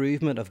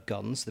improvement of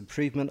guns, the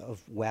improvement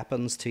of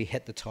weapons to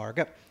hit the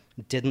target,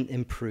 didn't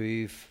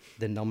improve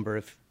the number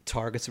of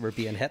targets that were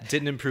being hit.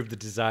 Didn't improve the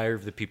desire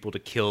of the people to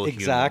kill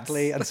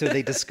exactly humans. And so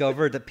they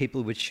discovered that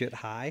people would shoot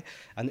high,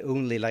 and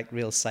only like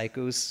real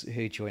psychos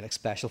who join like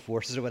special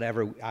forces or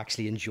whatever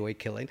actually enjoy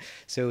killing.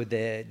 So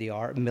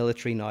the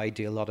military now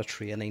do a lot of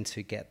training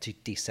to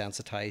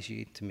desensitize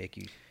you, to make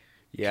you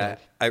kill.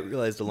 I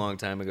realized a long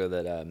time ago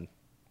that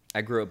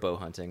I grew up bow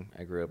hunting.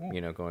 I grew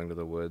up going to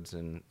the woods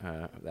and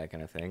that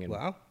kind of thing. And,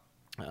 wow.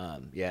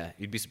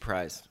 You'd be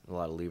surprised, a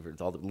lot of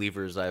levers, all the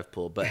levers I've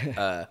pulled,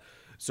 but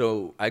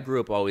so I grew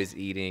up always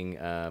eating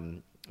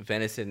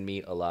venison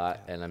meat a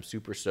lot, and I'm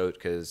super stoked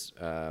because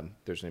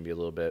there's going to be a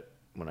little bit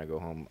when I go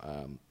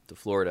home to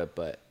Florida,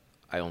 but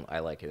I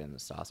like it in the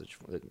sausage.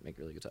 They make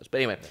really good sausage.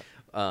 But anyway,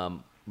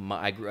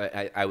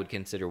 I would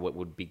consider what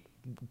would be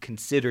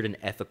considered an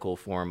ethical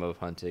form of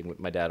hunting.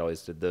 My dad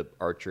always did the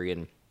archery,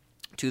 and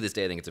to this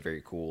day, I think it's a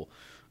very cool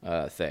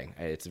thing.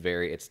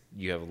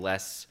 You have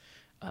less.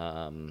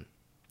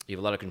 You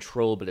have a lot of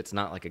control, but it's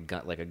not like a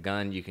gun. Like a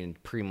gun, you can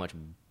pretty much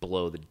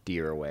blow the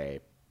deer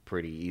away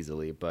pretty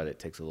easily, but it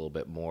takes a little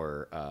bit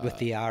more. With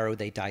the arrow,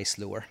 they die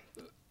slower,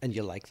 and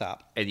you like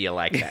that. And you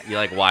like that. You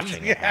like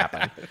watching it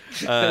happen.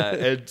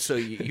 And so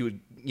you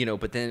would,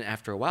 but then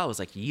after a while, it was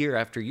like year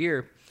after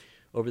year,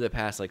 over the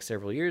past like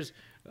several years,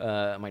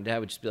 my dad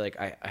would just be like,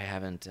 I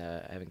haven't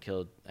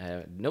killed.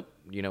 Nope.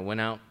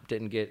 Went out,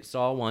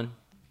 saw one,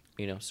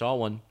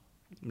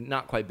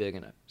 not quite big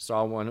enough.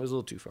 Saw one. It was a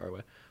little too far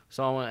away.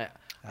 Saw one.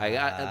 I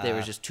got there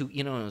was just too,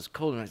 it was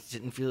cold and I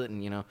didn't feel it,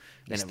 and then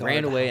it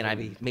ran away and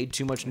I made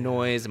too much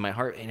noise and my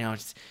heart,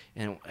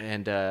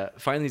 and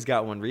finally he's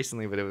got one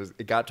recently, but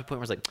it got to a point where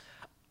I was like,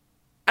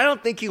 I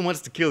don't think he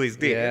wants to kill these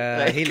deer.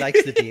 Yeah, he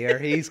likes the deer.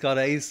 He's got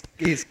a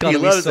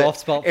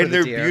soft spot for and the deer.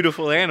 And they're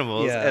beautiful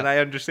animals, and I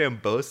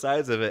understand both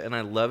sides of it, and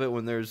I love it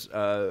when there's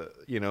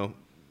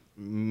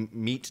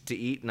meat to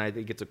eat, and I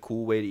think it's a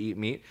cool way to eat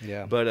meat.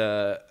 Yeah, but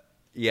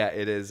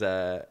it is.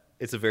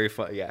 It's a very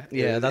fun,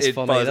 that's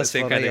funny. That's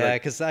funny,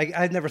 because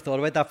I've never thought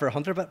about that for a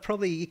hunter, but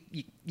probably,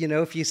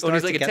 if you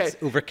start to get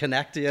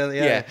overconnect,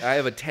 Yeah, I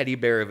have a teddy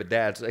bear of a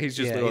dad, so he's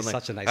just he's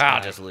such a nice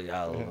guy.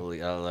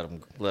 I'll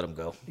let him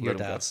go. Your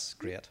dad's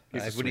great.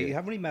 I've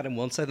only met him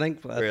once, I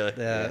think. But, really?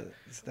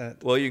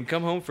 Well, you can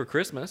come home for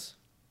Christmas.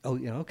 Oh,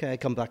 yeah, okay.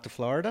 Come back to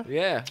Florida?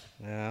 Yeah.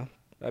 Yeah.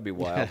 That'd be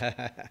wild.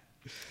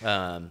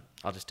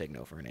 I'll just take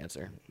no for an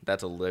answer.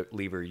 That's a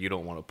lever you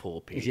don't want to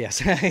pull, Pete.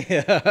 Yes.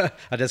 I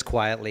just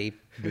quietly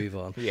move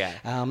on. Yeah.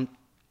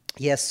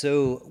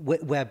 So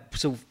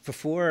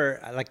before,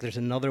 there's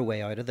another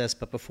way out of this,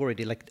 but before I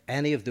do,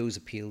 any of those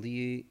appeal to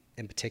you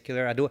in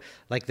particular? I don't,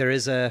 there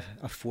is a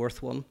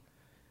fourth one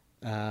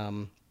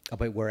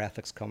about where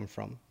ethics come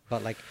from,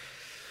 but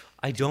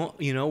I don't,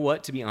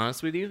 to be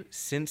honest with you,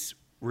 since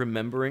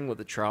remembering what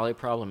the trolley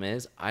problem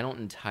is, I don't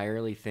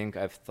entirely think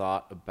I've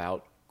thought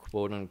about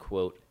quote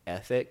unquote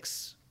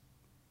ethics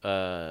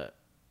for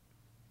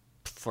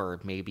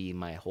maybe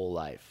my whole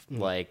life.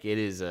 It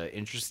is an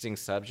interesting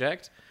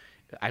subject.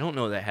 I don't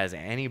know that has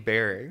any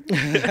bearing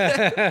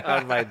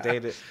on my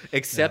data,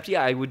 except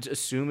I would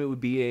assume it would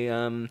be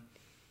a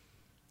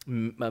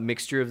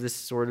mixture of this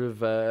sort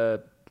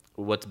of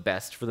what's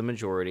best for the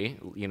majority,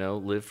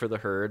 live for the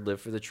herd,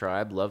 live for the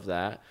tribe, love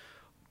that,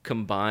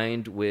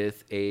 combined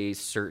with a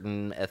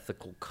certain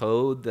ethical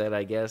code that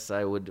I guess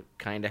I would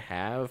kind of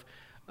have,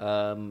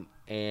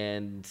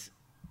 and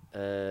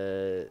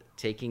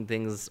taking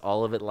things,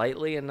 all of it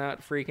lightly and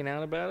not freaking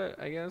out about it,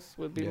 I guess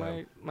would be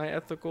my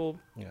ethical.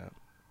 Yeah.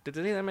 Did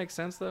any of that make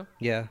sense though?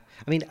 Yeah.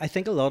 I mean, I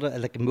think a lot of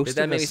like most. Did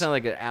that of make us, me sound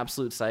like an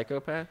absolute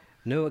psychopath?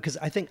 No, because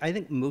I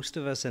think most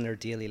of us in our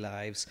daily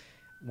lives,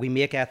 we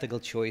make ethical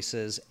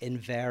choices in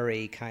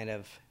very kind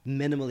of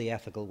minimally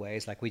ethical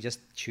ways. Like we just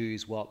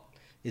choose what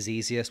is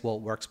easiest,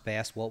 what works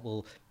best, what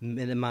will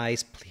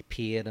minimize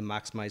pain and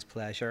maximize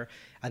pleasure.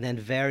 And then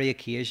very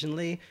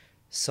occasionally,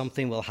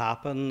 something will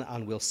happen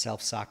and we'll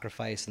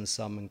self-sacrifice in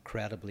some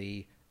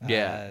incredibly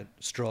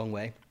strong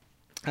way.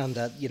 And,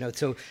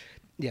 so,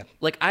 yeah.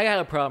 Like I got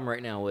a problem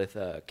right now with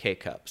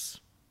K-Cups.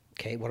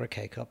 What are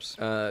K-Cups?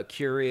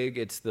 Keurig,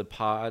 it's the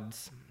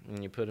pods,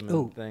 and you put them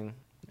in the thing.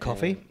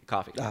 Coffee?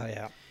 Coffee. Oh,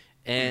 yeah.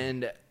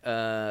 And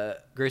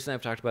Grace and I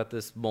have talked about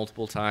this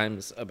multiple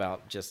times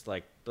about just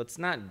like, let's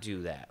not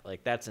do that.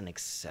 Like that's an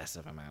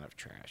excessive amount of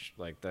trash.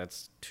 Like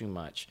that's too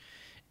much.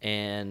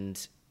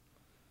 And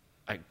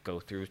I go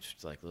through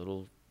like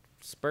little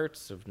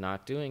spurts of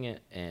not doing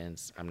it.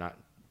 And I'm not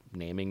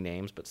naming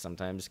names, but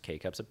sometimes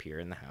K-Cups appear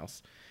in the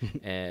house.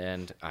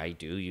 And I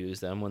do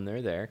use them when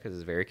they're there because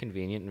it's very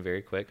convenient and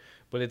very quick.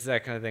 But it's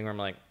that kind of thing where I'm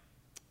like,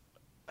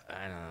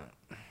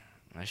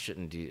 I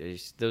shouldn't do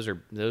those.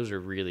 Those are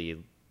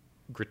really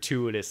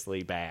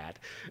gratuitously bad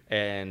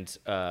and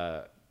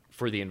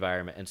for the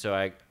environment, and so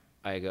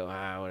I go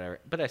whatever,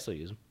 but I still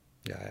use them.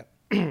 Yeah.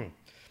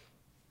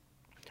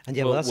 And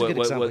well, that's a good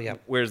example.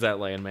 Where's that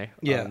laying me?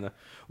 Yeah.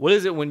 What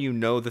is it when you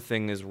know the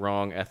thing is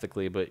wrong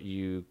ethically, but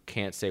you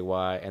can't say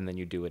why, and then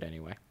you do it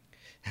anyway?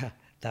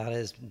 That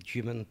is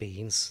human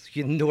beings.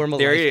 Normal.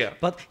 There life. you go.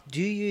 But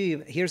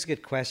here's a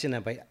good question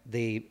about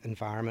the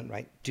environment,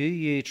 right? Do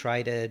you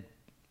try to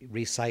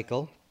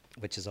recycle,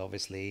 which is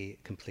obviously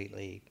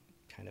completely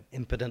kind of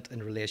impotent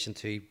in relation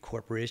to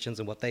corporations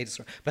and what they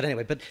destroy. But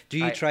anyway, do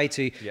you try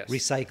to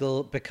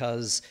recycle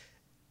because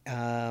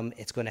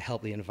it's going to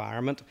help the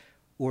environment,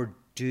 or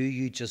do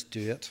you just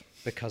do it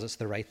because it's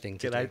the right thing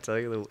to do? Can I tell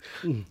you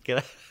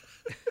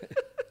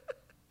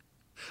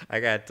I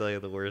gotta tell you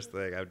the worst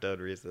thing I've done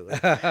recently.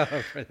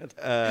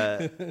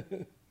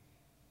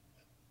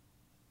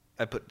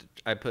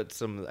 I put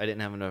some. I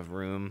didn't have enough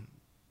room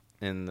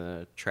in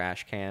the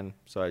trash can,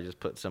 so I just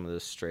put some of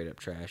this straight up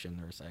trash in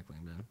the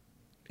recycling bin.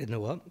 In the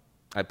what?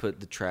 I put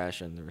the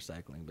trash in the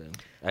recycling bin.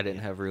 I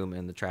didn't have room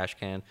in the trash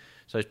can,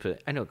 so I just put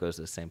it. I know it goes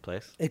to the same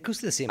place. It goes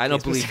to the same place. I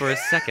don't believe for a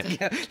second.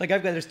 Like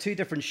there's two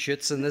different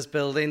chutes in this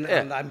building,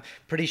 and I'm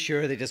pretty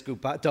sure they just go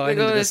back down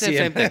into the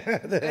same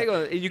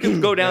thing. You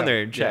can go down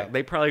there and check. Yeah.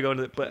 They probably go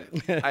into it, but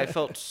I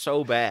felt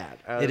so bad.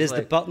 It is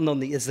the button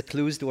it's the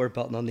closed door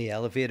button on the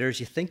elevators.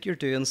 You think you're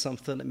doing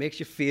something. It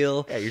makes you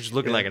feel. Yeah, you're just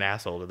looking like an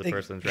asshole to the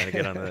person trying to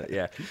get on the.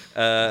 Yeah.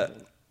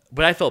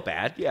 But I felt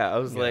bad. Yeah, I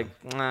was like,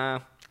 nah.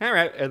 All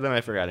right, and then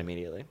I forgot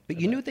immediately. But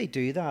they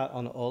do that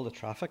on all the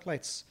traffic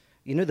lights.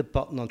 The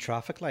button on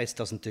traffic lights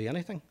doesn't do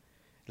anything.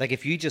 Like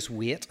if you just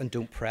wait and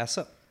don't press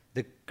it,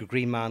 the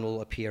green man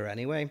will appear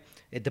anyway.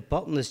 The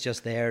button is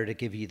just there to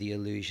give you the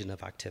illusion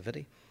of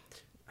activity.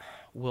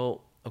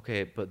 Well,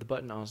 okay, but the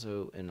button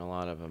also, in a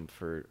lot of them,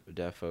 for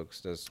deaf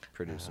folks, does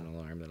produce an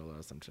alarm that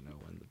allows them to know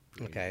when the...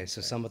 Okay,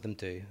 so some of them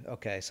do.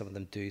 Okay, some of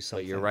them do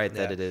something. But you're right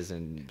that it is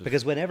in...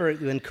 Because when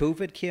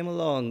COVID came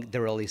along,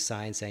 there were all these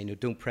signs saying,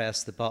 don't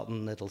press the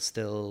button, it'll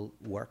still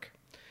work.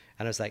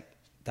 And I was like,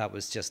 that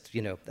was just,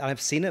 and I've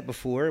seen it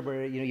before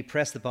where, you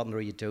press the button or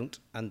you don't,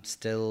 and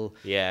still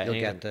you'll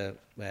get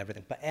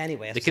everything. But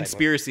anyway. The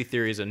conspiracy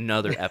theory is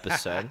another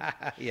episode.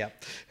 Yeah,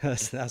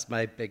 that's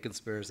my big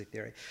conspiracy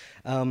theory.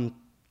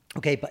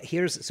 Okay, but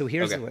here's the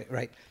way,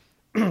 right?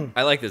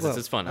 I like this. This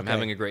is fun. I'm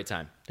having a great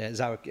time.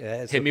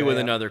 Hit me with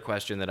another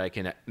question that I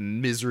can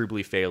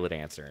miserably fail at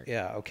answering.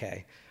 Yeah,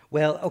 okay.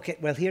 Well,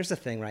 here's the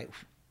thing, right?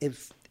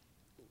 If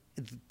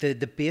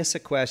the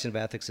basic question of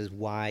ethics is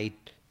why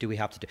do we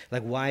have to do,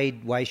 like,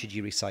 why should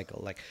you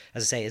recycle? Like,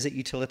 as I say, is it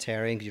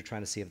utilitarian because you're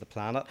trying to save the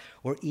planet?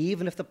 Or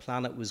even if the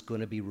planet was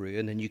going to be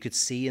ruined and you could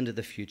see into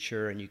the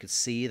future and you could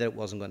see that it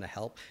wasn't going to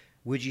help,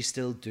 would you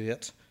still do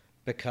it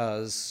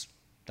because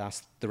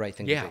that's the right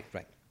thing to do?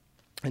 Right.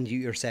 And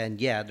you're saying,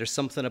 there's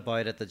something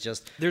about it that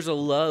just... There's a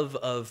love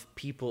of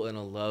people and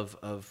a love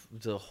of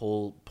the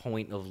whole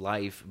point of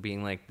life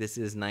being like, this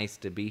is nice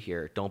to be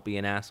here. Don't be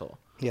an asshole.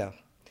 Yeah.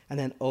 And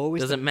then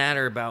always... Doesn't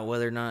matter about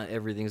whether or not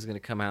everything's going to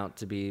come out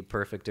to be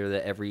perfect or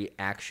that every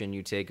action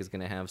you take is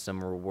going to have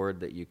some reward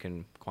that you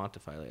can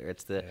quantify later.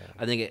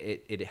 I think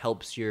it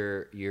helps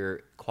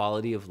your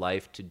quality of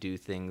life to do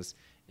things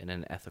in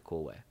an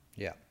ethical way.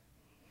 Yeah.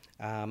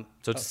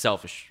 So it's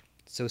selfish.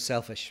 So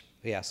selfish,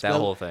 yes. That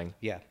whole thing.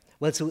 Yeah.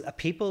 Well, so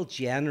people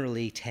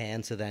generally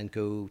tend to then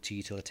go to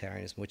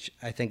utilitarianism, which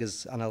I think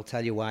is, and I'll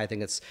tell you why I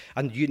think it's,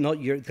 and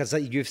because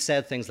you've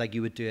said things like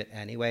you would do it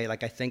anyway.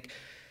 Like I think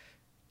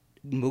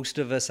most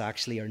of us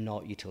actually are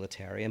not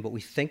utilitarian, but we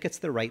think it's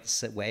the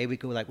right way. We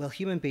go like, well,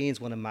 human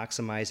beings want to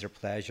maximize their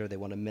pleasure. They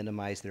want to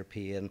minimize their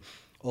pain.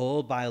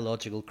 All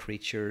biological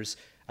creatures,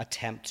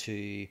 attempt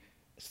to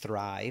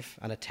thrive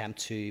and attempt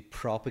to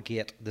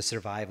propagate the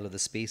survival of the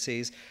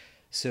species.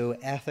 So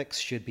ethics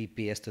should be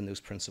based on those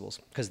principles,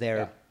 because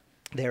they're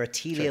a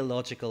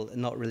teleological,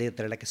 not really,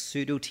 they're like a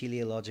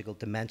pseudo-teleological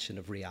dimension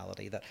of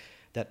reality,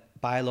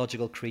 that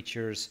biological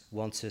creatures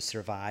want to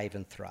survive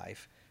and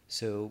thrive.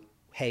 So,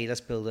 hey,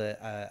 let's build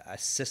a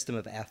system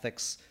of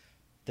ethics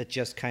that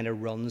just kind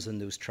of runs on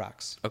those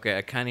tracks.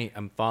 Okay,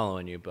 I'm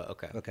following you, but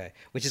okay. Okay,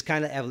 which is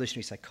kind of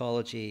evolutionary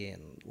psychology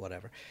and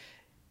whatever.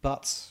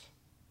 But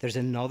there's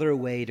another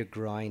way to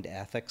ground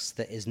ethics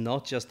that is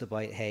not just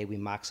about, hey, we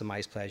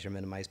maximize pleasure,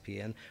 minimize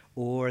pain,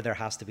 or there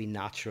has to be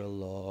natural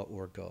law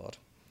or God.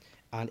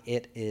 And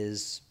it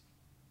is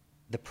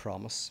the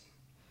promise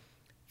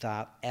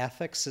that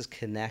ethics is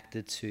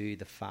connected to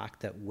the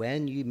fact that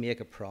when you make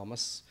a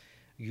promise,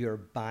 you're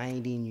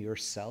binding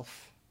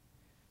yourself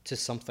to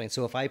something.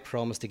 So if I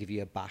promise to give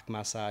you a back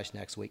massage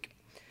next week,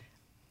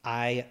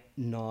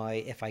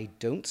 if I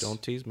don't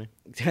tease me.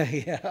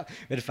 Yeah,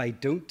 but if I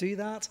don't do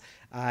that,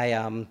 I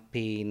am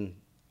being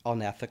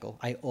unethical.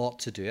 I ought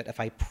to do it.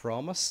 If I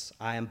promise,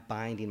 I am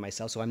binding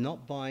myself. So I'm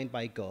not bound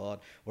by God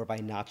or by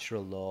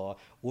natural law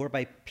or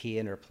by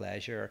pain or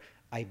pleasure.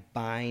 I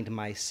bind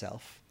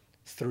myself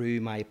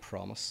through my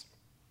promise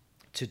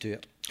to do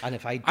it. And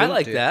if I don't, I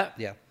like that.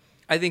 Yeah,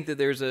 I think that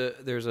there's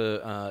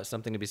a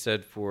something to be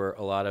said for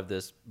a lot of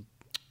this.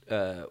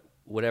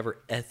 Whatever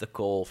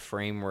ethical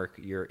framework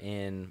you're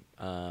in,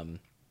 a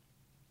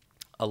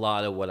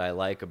lot of what I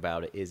like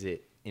about it is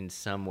it in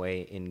some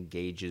way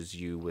engages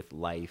you with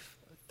life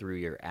through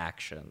your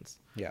actions.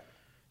 Yeah.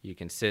 You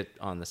can sit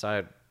on the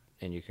side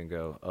and you can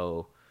go,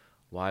 oh,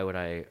 why would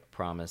I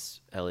promise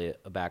Elliot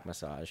a back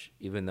massage,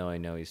 even though I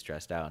know he's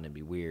stressed out and it'd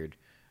be weird.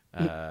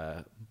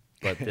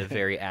 But the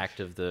very act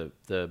of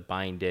the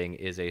binding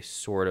is a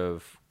sort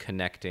of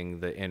connecting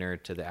the inner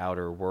to the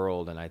outer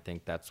world, and I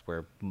think that's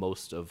where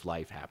most of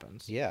life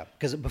happens. Yeah,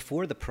 because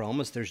before the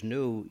promise, there's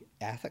no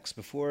ethics.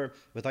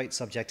 Without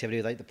subjectivity,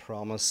 without the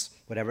promise,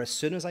 whatever. As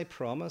soon as I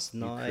promise,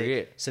 now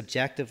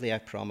subjectively I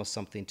promise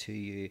something to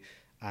you,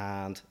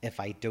 and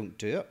if I don't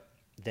do it,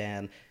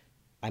 then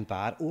I'm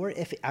bad. Or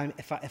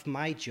if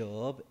my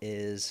job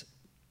is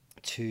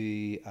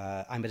to,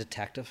 I'm a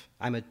detective.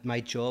 My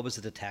job is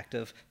a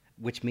detective,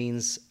 which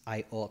means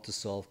I ought to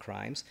solve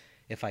crimes.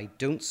 If I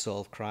don't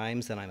solve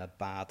crimes, then I'm a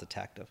bad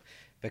detective,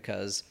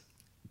 because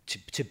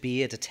to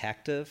be a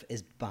detective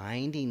is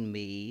binding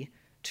me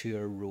to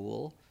a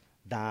rule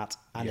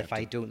if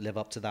I don't live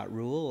up to that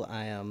rule,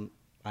 I am.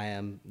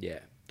 Yeah.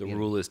 The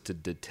rule is to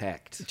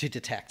detect. To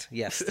detect,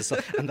 yes.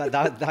 And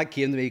that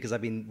came to me because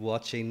I've been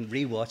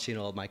rewatching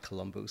all my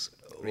Columbos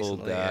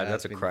recently. Oh God,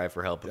 that's a cry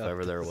for help if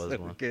ever there was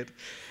one. Good.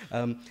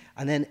 And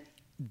then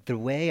the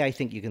way I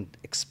think you can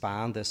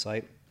expand this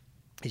out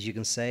is you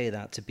can say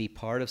that to be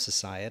part of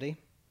society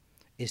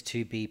is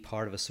to be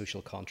part of a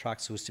social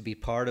contract. So to be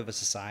part of a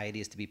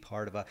society is to be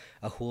part of a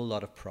whole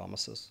lot of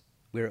promises.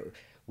 Rousseau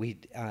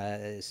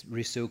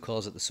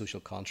calls it the social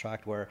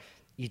contract, where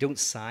you don't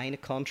sign a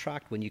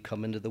contract when you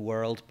come into the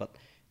world, but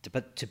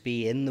to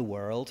be in the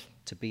world,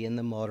 to be in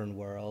the modern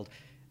world,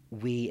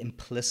 we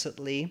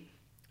implicitly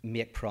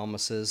make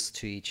promises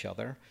to each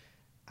other,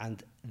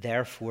 and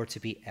therefore to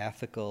be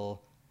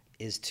ethical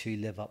is to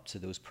live up to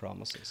those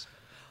promises.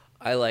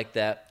 I like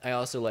that. I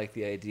also like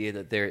the idea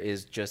that there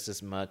is just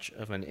as much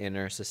of an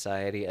inner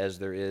society as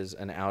there is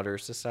an outer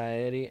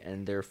society,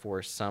 and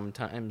therefore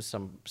sometimes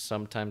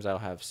I'll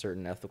have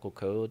certain ethical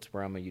codes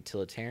where I'm a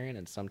utilitarian,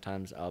 and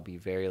sometimes I'll be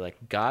very like,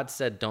 God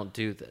said don't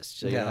do this,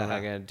 so you're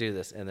not going to do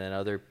this. And then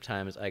other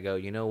times I go,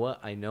 you know what?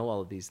 I know all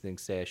of these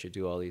things say I should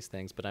do all these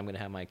things, but I'm going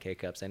to have my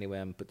K-cups anyway.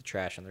 I'm going to put the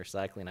trash in the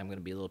recycling. I'm going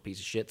to be a little piece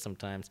of shit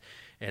sometimes,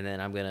 and then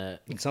I'm going to...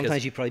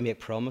 Sometimes you probably make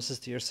promises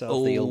to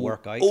yourself that you'll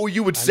work out. Oh,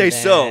 you would say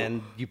so.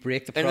 And you break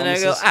the and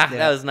promises. then I go,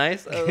 that was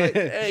nice. I was like,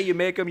 hey, you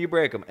make them, you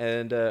break them.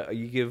 And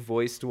you give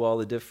voice to all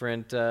the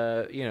different,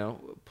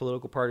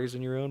 political parties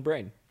in your own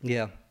brain.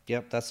 Yeah.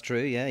 Yep, that's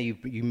true. Yeah,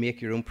 you make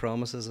your own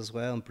promises as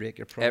well and break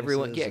your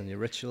promises and your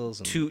rituals.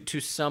 And... To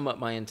sum up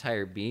my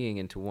entire being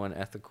into one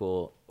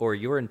ethical, or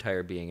your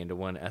entire being into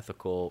one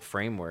ethical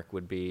framework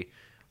would be,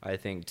 I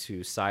think,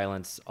 to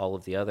silence all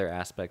of the other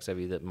aspects of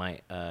you that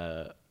might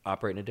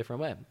operate in a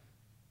different way.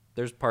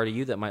 There's part of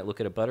you that might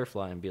look at a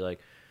butterfly and be like,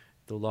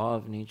 the law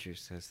of nature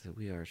says that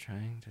we are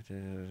trying to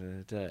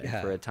and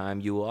for a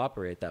time you will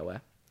operate that way.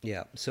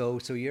 Yeah. So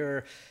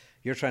you're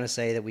trying to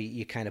say that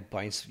you kind of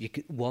bounce.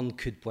 One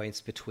could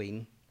bounce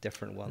between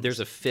different ones. There's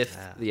a fifth.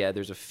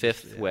 There's a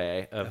fifth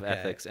way of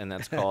ethics, and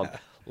that's called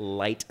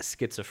light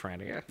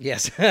schizophrenia.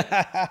 Yes.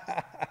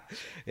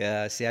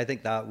 Yeah. See, I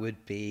think that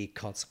would be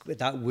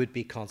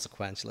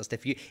consequentialist.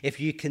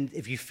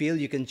 If you feel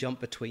you can jump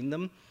between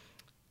them.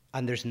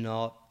 And there's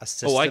not a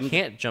system. Oh, I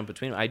can't jump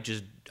between them.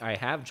 I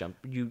have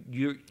jumped.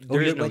 You're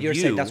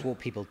saying that's what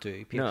people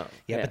do. No.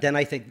 Yeah, but then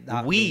I think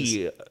that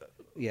we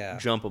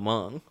jump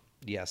among.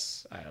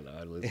 Yes. I don't know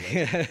how to lose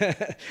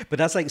But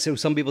that's like, so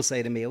some people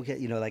say to me, okay,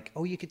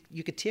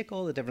 you could take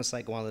all the different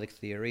psychoanalytic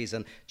theories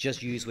and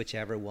just use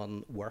whichever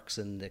one works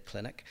in the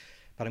clinic.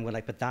 But I'm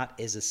going but that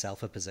is a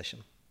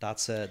self-opposition.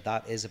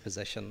 that is a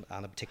position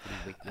and a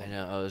particularly weak one. I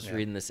know. I was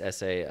reading this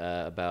essay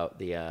about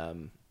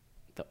the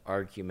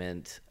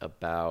argument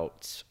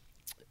about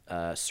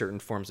certain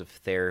forms of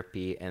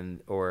therapy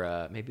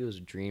or maybe it was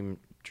dream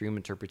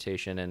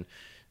interpretation, and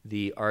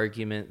the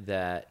argument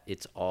that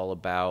it's all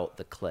about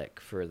the click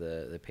for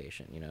the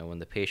patient. When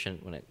the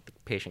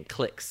patient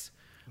clicks,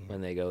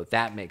 when they go,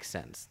 that makes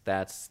sense,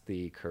 that's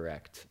the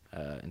correct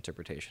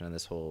interpretation. And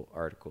this whole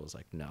article is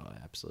like, no,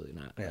 absolutely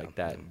not. Like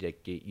that,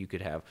 you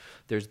could have,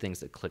 there's things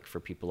that click for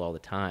people all the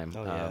time,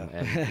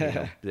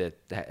 and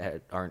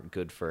that aren't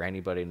good for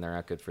anybody, and they're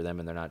not good for them,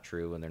 and they're not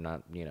true, and they're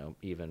not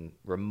even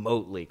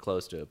remotely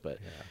close to it. But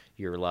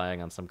you're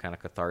relying on some kind of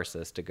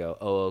catharsis to go,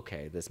 oh,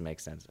 okay, this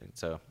makes sense. And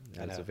so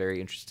it's a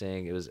very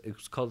interesting. It was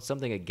called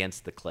something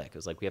against the click. It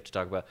was like, we have to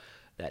talk about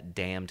that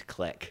damned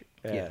click.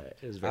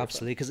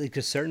 Absolutely,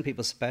 because certain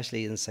people,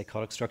 especially in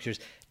psychotic structures,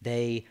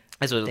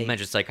 that's what they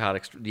mentioned,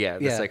 psychotics. The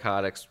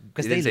psychotics,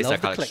 because they didn't say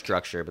psychotic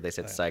structure, but they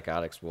said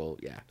psychotics will.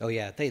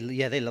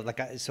 They love, like,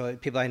 so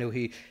people I know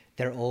who,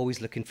 they're always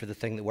looking for the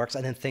thing that works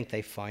and then think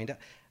they find it,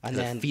 and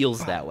then it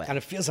feels that way, and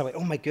it feels that way.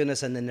 Oh my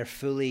goodness! And then they're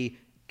fully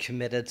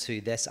committed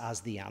to this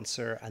as the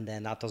answer, and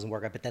then that doesn't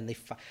work out. But then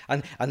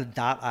and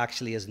that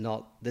actually is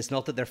not. It's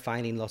not that they're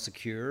finding lots of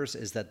cures.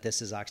 Is that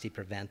this is actually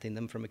preventing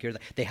them from a cure?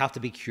 They have to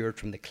be cured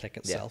from the click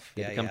itself.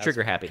 They become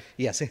trigger happy.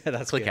 Yes,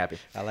 that's click good. happy.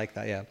 I like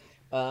that. Yeah.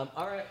 All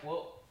right.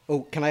 Well.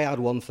 Oh, can I add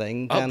one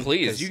thing? Ben? Oh,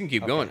 please. You can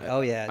keep going.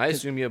 Oh, yeah. I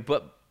assume you,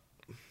 but.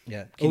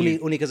 Yeah, only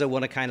because I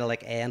want to kind of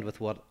like end with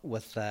what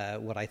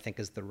I think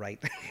is the right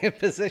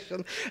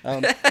position,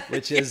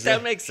 which is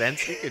that makes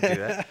sense. You could do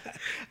that.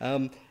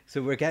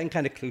 So we're getting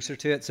kind of closer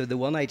to it. So the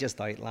one I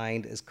just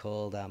outlined is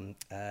called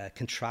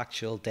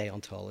contractual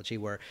deontology,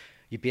 where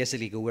you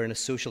basically go, we're in a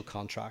social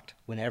contract.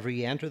 Whenever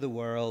you enter the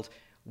world,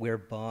 we're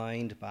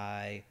bound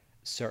by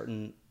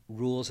certain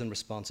rules and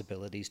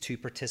responsibilities to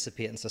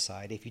participate in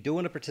society. If you don't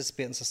want to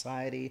participate in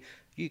society,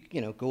 you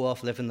go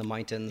off, live in the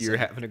mountains. You're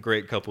having a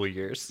great couple of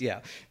years. Yeah,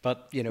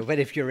 but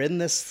if you're in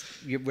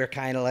this, we're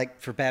kind of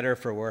like, for better,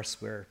 for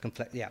worse, we're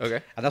conflict. Yeah,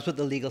 okay. And that's what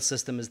the legal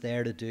system is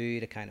there to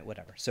do, to kind of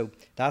whatever. So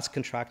that's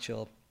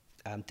contractual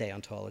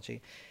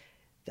deontology.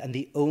 And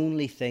the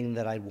only thing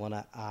that I want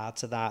to add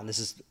to that, and this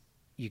is,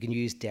 you can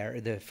use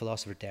the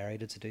philosopher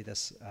Derrida to do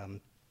this,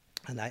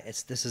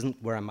 this isn't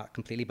where I'm at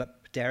completely,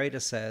 but Derrida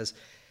says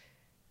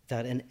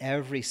that in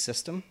every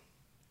system,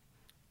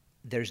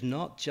 there's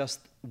not just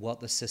what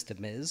the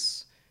system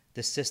is,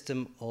 the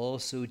system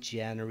also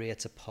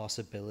generates a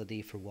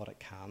possibility for what it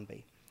can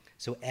be.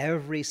 So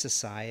every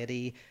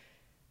society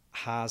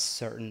has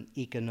certain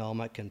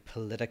economic and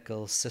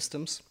political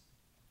systems,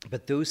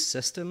 but those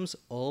systems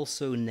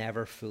also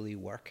never fully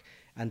work,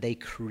 and they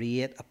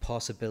create a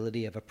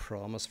possibility of a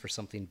promise for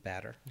something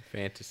better.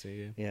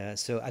 Fantasy, yeah. Yeah,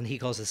 so, and he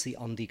calls this the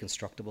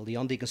undeconstructible. The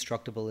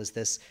undeconstructible is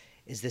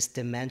this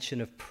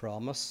dimension of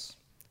promise.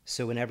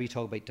 So whenever you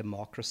talk about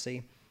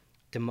democracy,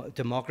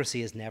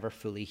 democracy is never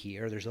fully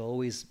here. There's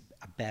always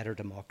a better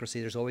democracy.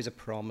 There's always a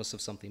promise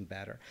of something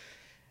better.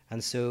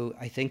 And so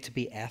I think to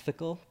be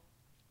ethical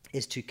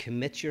is to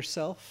commit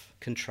yourself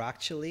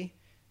contractually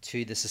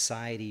to the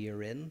society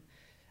you're in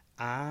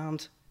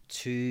and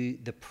to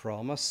the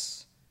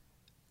promise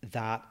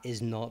that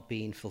is not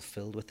being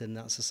fulfilled within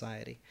that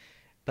society.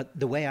 But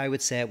the way I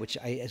would say it, which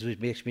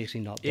makes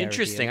me not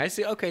interesting. I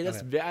see. Okay,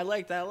 I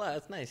like that a lot.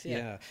 That's nice.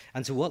 Yeah.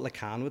 And so what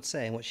Lacan would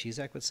say and what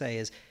Zizek would say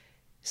is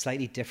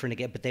slightly different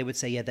again. But they would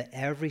say, that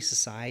every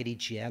society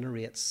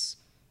generates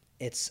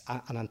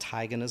an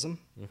antagonism,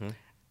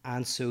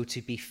 and so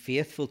to be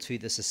faithful to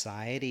the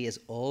society is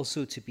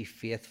also to be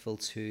faithful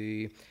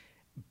to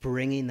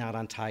bringing that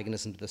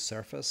antagonism to the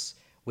surface,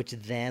 which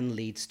then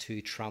leads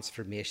to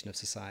transformation of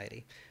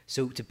society.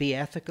 So to be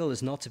ethical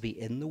is not to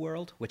be in the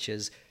world, which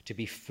is to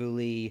be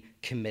fully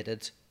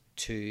committed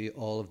to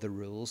all of the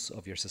rules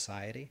of your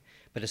society,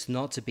 but it's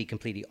not to be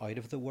completely out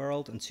of the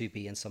world and to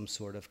be in some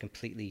sort of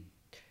completely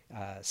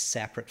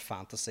separate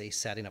fantasy,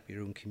 setting up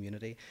your own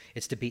community.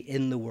 It's to be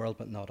in the world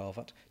but not of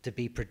it, to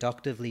be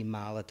productively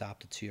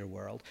maladapted to your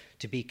world,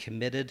 to be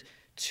committed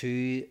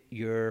to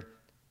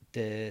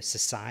the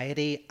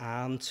society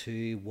and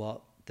to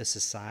what the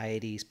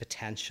society's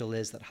potential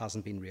is that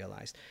hasn't been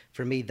realized.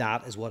 For me,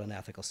 that is what an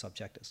ethical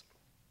subject is.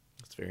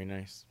 That's very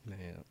nice. Yeah.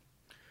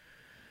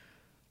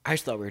 I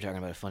just thought we were talking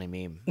about a funny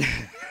meme.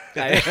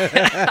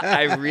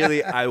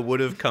 I would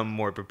have come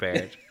more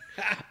prepared.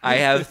 I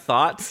have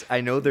thoughts.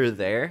 I know they're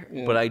there,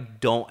 but I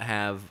don't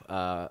have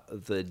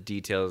the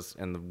details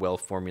and the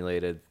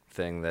well-formulated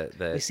thing that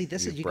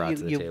you brought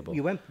to the table.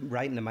 You went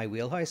right into my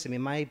wheelhouse. I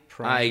mean, my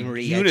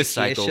primary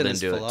education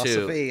is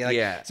philosophy. Too.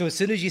 Yeah. So as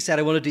soon as you said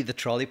I want to do the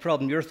trolley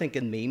problem, you were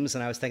thinking memes,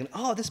 and I was thinking,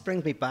 oh, this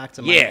brings me back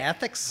to my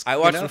ethics. I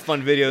watched some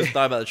fun videos,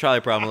 thought about the trolley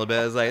problem a little bit.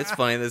 I was like, it's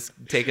funny, this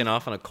taken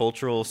off on a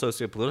cultural,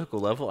 socio-political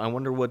level. I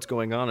wonder what's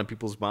going on in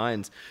people's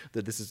minds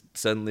that this has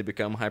suddenly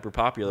become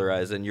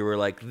hyper-popularized. And you were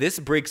like, this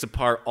breaks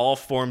apart all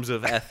forms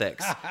of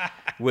ethics,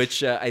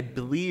 which I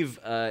believe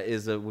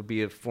would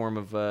be a form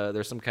of,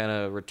 there's some kind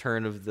of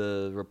return of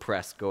the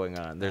repressed going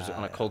on. There's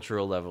on a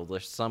cultural level,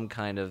 there's some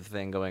kind of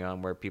thing going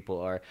on where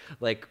people are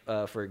like,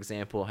 for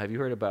example, have you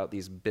heard about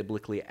these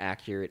biblically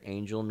accurate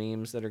angel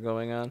memes that are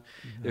going on?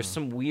 No. There's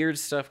some weird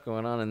stuff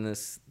going on in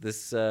this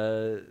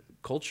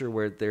culture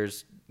where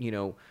there's,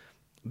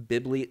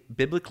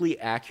 biblically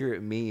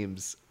accurate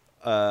memes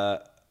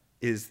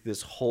is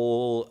this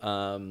whole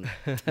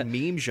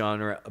meme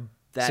genre.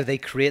 So they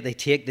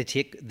take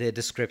the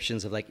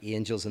descriptions of like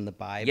angels in the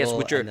Bible, yes,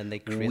 which are and then they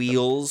create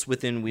wheels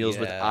within wheels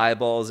with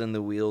eyeballs in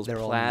the wheels,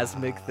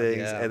 plasmic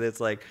things, and it's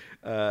like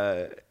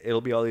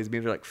it'll be all these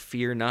memes like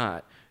 "Fear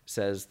not,"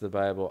 says the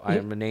Bible, "I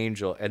am an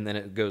angel," and then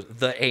it goes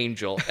 "the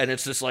angel," and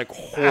it's this like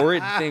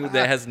horrid thing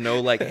that has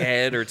no like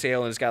head or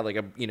tail, and it's got like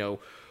a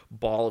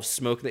ball of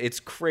smoke. It's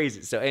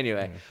crazy. So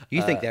anyway,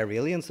 you think they're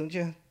aliens, don't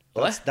you?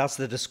 That's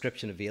the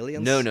description of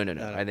aliens? No.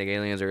 I think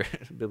aliens are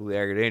biblically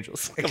accurate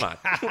angels. Come on.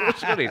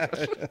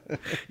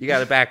 You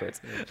got it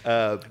backwards.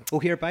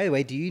 Here, by the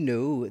way, do you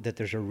know that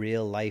there's a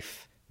real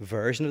life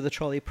version of the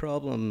trolley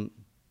problem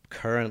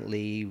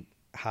currently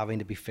having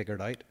to be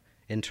figured out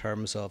in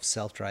terms of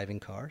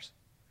self-driving cars?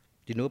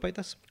 Do you know about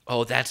this?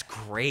 Oh, that's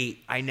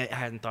great. I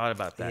hadn't thought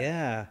about that.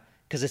 Yeah,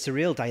 because it's a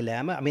real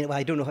dilemma. I mean,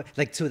 I don't know.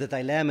 So the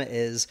dilemma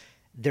is,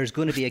 there's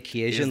going to be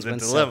occasions when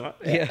dilemma.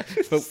 But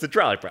it's the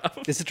trolley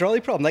problem. It's the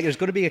trolley problem. Like, there's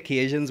going to be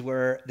occasions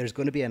where there's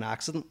going to be an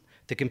accident.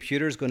 The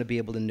computer is going to be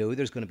able to know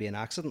there's going to be an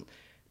accident.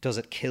 Does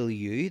it kill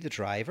you, the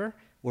driver,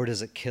 or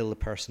does it kill the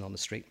person on the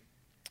street?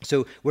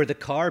 So where the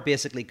car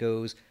basically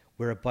goes,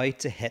 we're about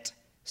to hit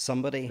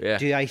somebody. Yeah.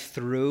 Do I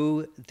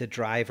throw the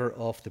driver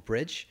off the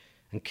bridge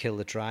and kill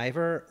the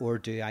driver, or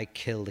do I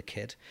kill the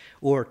kid,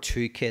 or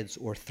 2 kids,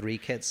 or 3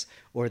 kids,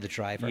 or the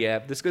driver? Yeah,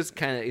 this goes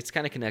it's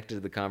kind of connected to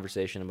the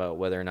conversation about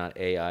whether or not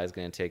AI is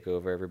going to take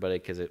over everybody,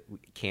 because it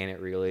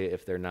really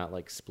if they're not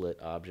like split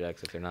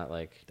objects, if they're not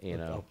like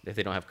if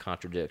they don't have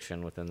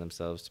contradiction within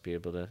themselves to be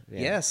able to. Yeah.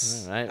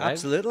 Yes,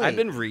 absolutely. I've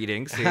been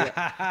reading. See,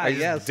 I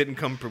just didn't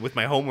come with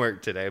my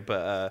homework today,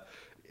 but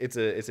it's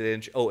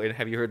an. Oh, and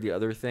have you heard the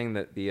other thing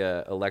that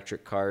the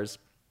electric cars,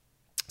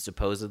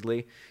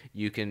 supposedly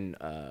you can.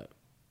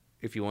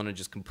 If you want to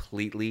just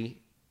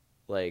completely,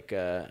 like,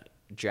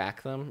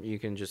 jack them, you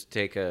can just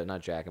take not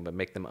jack them, but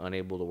make them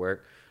unable to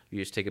work. You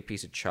just take a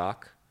piece of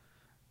chalk,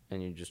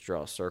 and you just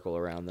draw a circle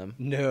around them.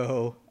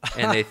 No.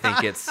 And they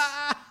think it's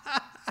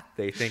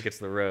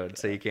the road,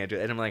 so you can't do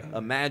it. And I'm like,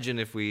 imagine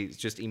if we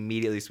just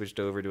immediately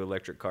switched over to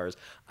electric cars.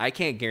 I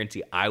can't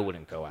guarantee I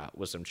wouldn't go out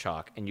with some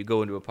chalk, and you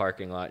go into a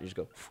parking lot, and you just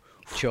go...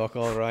 Chalk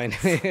all around.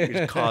 You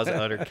just cause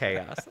utter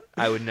chaos.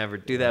 I would never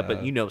do that,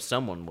 but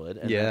someone would.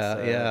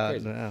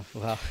 And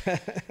Well.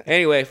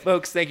 Anyway,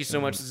 folks, thank you so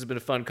much. This has been a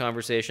fun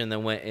conversation that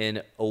went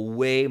in a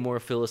way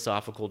more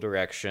philosophical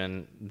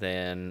direction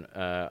than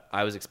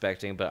I was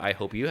expecting, but I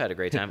hope you had a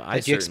great time.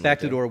 Did you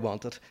expect it or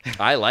want it?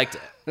 I liked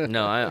it.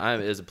 No,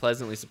 it was a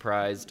pleasantly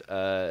surprised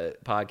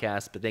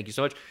podcast, but thank you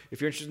so much.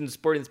 If you're interested in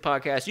supporting this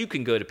podcast, you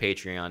can go to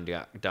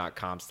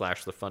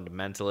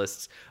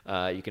patreon.com/thefundamentalists.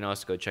 You can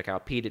also go check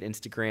out Pete at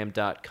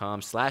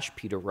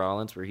Instagram.com/Peter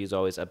Rollins, where he's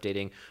always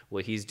updating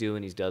what he's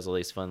doing. He does all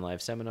these fun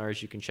live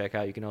seminars you can check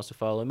out. You can also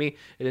follow me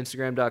at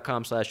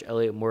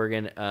Instagram.com/Elliot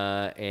Morgan,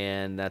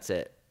 and that's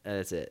it.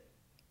 That's it.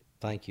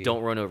 Thank you.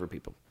 Don't run over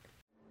people.